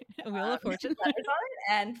with a Wheel of Fortune letters on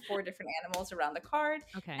it and 4 different animals around the card.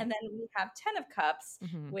 Okay. And then we have 10 of Cups,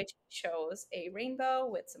 which shows a rainbow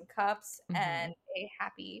with some cups and a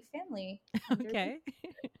happy family. Okay.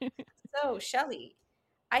 So, Shelly,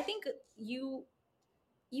 I think you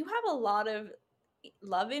have a lot of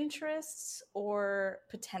love interests or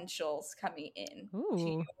potentials coming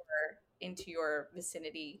into your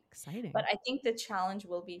vicinity. Exciting. But I think the challenge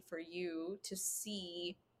will be for you to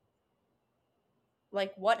see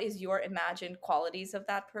like what is your imagined qualities of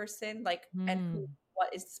that person, like and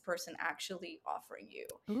what is this person actually offering you.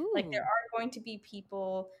 Like there are going to be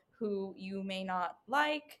people who you may not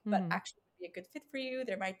like but actually be a good fit for you.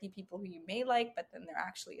 There might be people who you may like but then they're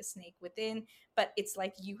actually a snake within. But it's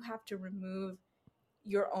like you have to remove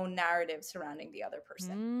your own narrative surrounding the other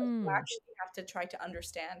person. Like you actually have to try to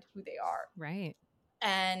understand who they are. Right.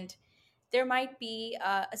 And there might be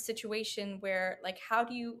a situation where like how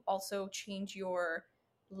do you also change your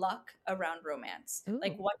luck around romance?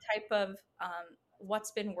 Like what type of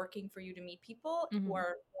what's been working for you to meet people who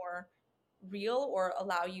are more real or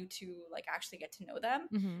allow you to like actually get to know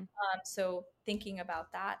them. So thinking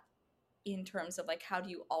about that in terms of like how do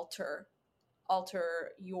you alter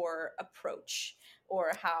your approach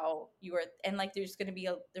or how you are, and like there's going to be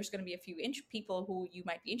a few people who you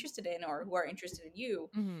might be interested in or who are interested in you.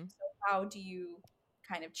 So how do you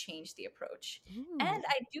kind of change the approach? And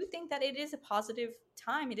I do think that it is a positive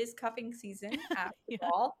time. It is cuffing season after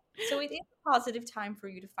all. So it is a positive time for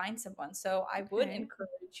you to find someone. So I would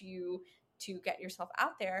encourage you to get yourself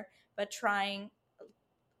out there, but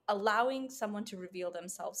allowing someone to reveal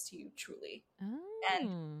themselves to you truly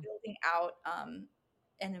and building out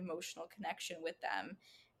an emotional connection with them.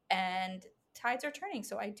 And tides are turning.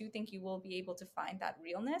 So I do think you will be able to find that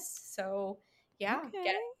realness. So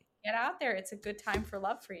get out there. It's a good time for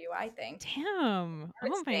love for you, I think. Damn.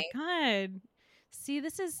 Oh my God. See,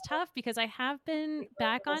 this is tough because I have been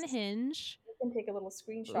back on Hinge. You can take a little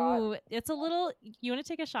screenshot. Ooh, it's a little, you want to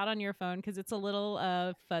take a shot on your phone because it's a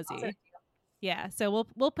little fuzzy. Yeah, so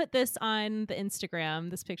we'll put this on the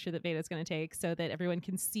Instagram, this picture that Veda's going to take, so that everyone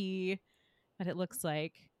can see what it looks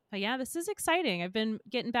like. But yeah, this is exciting. I've been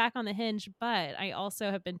getting back on the Hinge, but I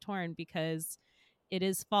also have been torn because it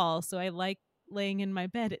is fall, so I like laying in my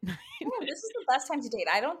bed at night. This is the best time to date.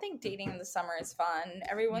 I don't think dating in the summer is fun.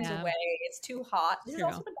 Everyone's away. It's too hot. This is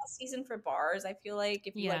also the best season for bars. I feel like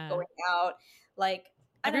if you like going out, like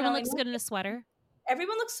everyone looks good in a sweater.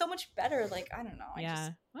 Everyone looks so much better. Like, I don't know. I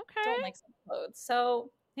just don't like some clothes.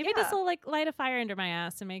 So maybe this will like light a fire under my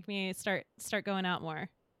ass and make me start going out more.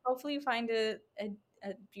 Hopefully you find a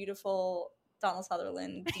beautiful Donald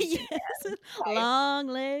Sutherland. Yes. Long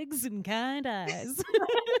legs and kind eyes.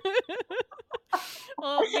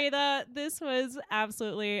 Well, Veda, this was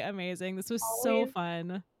absolutely amazing. This was so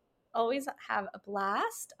fun. Always have a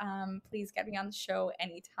blast. Please get me on the show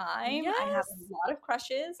anytime. Yes. I have a lot of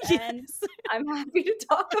crushes and I'm happy to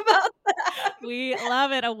talk about that. We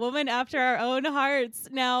love it. A woman after our own hearts.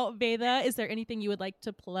 Now, Veda, is there anything you would like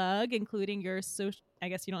to plug, including your social? I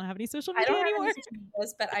guess you don't have any social media anymore. I don't have any social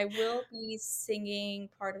medias, but I will be singing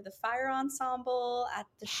part of the Fire Ensemble at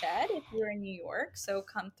the Shed if you're in New York. So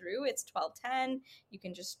come through. It's 12:10. You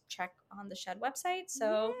can just check on the Shed website.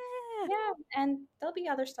 So yeah, and there'll be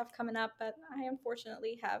other stuff coming up, but I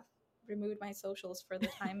unfortunately have removed my socials for the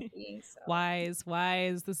time being. So. Wise.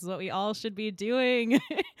 This is what we all should be doing.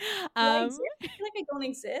 I feel like I don't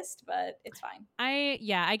exist, but it's fine.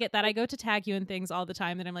 I get that. I go to tag you in things all the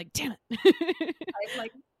time, and I'm like, damn it. I'm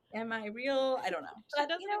like, am I real? I don't know. But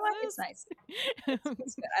you know what? It's nice.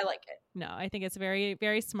 It's good. I like it. No, I think it's a very,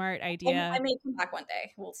 very smart idea. I may come back one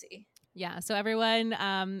day. We'll see. Yeah. So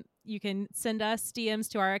everyone, you can send us DMs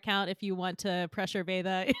to our account if you want to pressure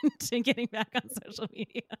Veda into getting back on social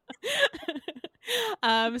media.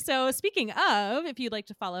 So speaking of, if you'd like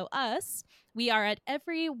to follow us, we are at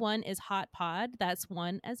Everyone is Hot Pod. That's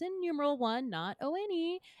one as in numeral 1, not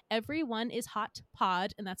O-N-E. Everyone is Hot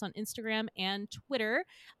Pod, and that's on Instagram and Twitter.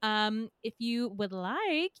 If you would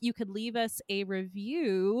like, you could leave us a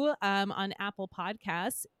review on Apple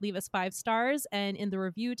Podcasts. Leave us 5 stars, and in the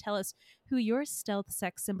review, tell us who your stealth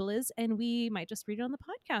sex symbol is, and we might just read it on the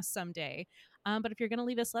podcast someday. But if you're going to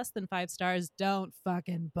leave us less than 5 stars, don't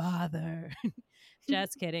fucking bother.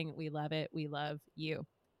 Just kidding. We love it. We love you.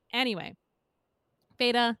 Anyway,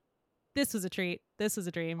 Veda, this was a treat. This was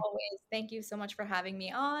a dream. Always. Thank you so much for having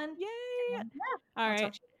me on. Yay. All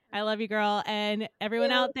right. I love you, girl. And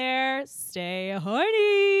everyone out there, stay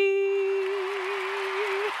horny.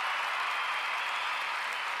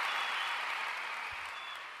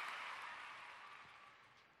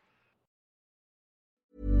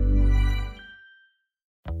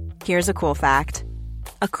 Here's a cool fact.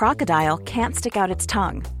 A crocodile can't stick out its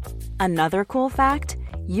tongue. Another cool fact,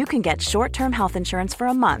 you can get short-term health insurance for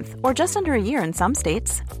a month or just under a year in some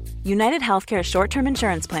states. United Healthcare short-term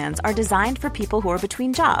insurance plans are designed for people who are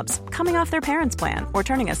between jobs, coming off their parents' plan, or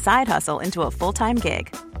turning a side hustle into a full-time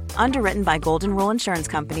gig. Underwritten by Golden Rule Insurance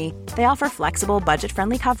Company, they offer flexible,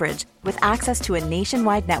 budget-friendly coverage with access to a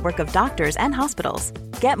nationwide network of doctors and hospitals.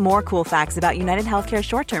 Get more cool facts about United Healthcare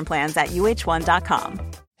short-term plans at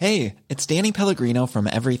uh1.com. Hey, it's Danny Pellegrino from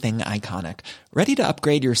Everything Iconic. Ready to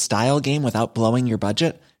upgrade your style game without blowing your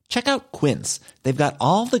budget? Check out Quince. They've got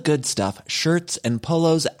all the good stuff, shirts and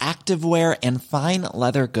polos, activewear, and fine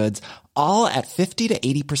leather goods, all at 50 to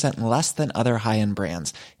 80% less than other high-end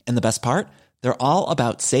brands. And the best part? They're all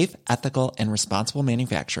about safe, ethical, and responsible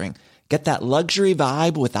manufacturing. Get that luxury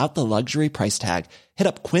vibe without the luxury price tag. Hit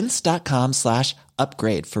up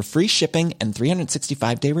quince.com/upgrade for free shipping and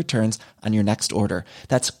 365-day returns on your next order.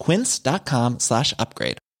 That's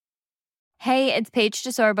quince.com/upgrade. Hey, it's Paige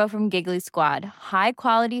DeSorbo from Giggly Squad. High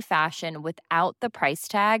quality fashion without the price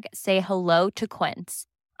tag. Say hello to Quince.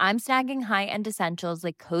 I'm snagging high-end essentials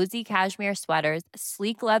like cozy cashmere sweaters,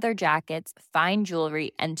 sleek leather jackets, fine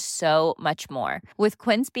jewelry, and so much more. With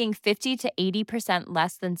Quince being 50 to 80%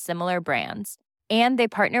 less than similar brands. And they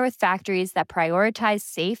partner with factories that prioritize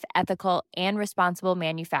safe, ethical, and responsible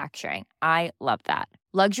manufacturing. I love that.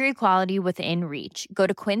 Luxury quality within reach. Go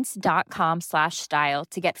to quince.com/style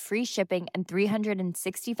to get free shipping and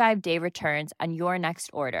 365-day returns on your next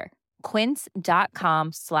order.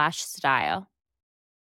 Quince.com/style.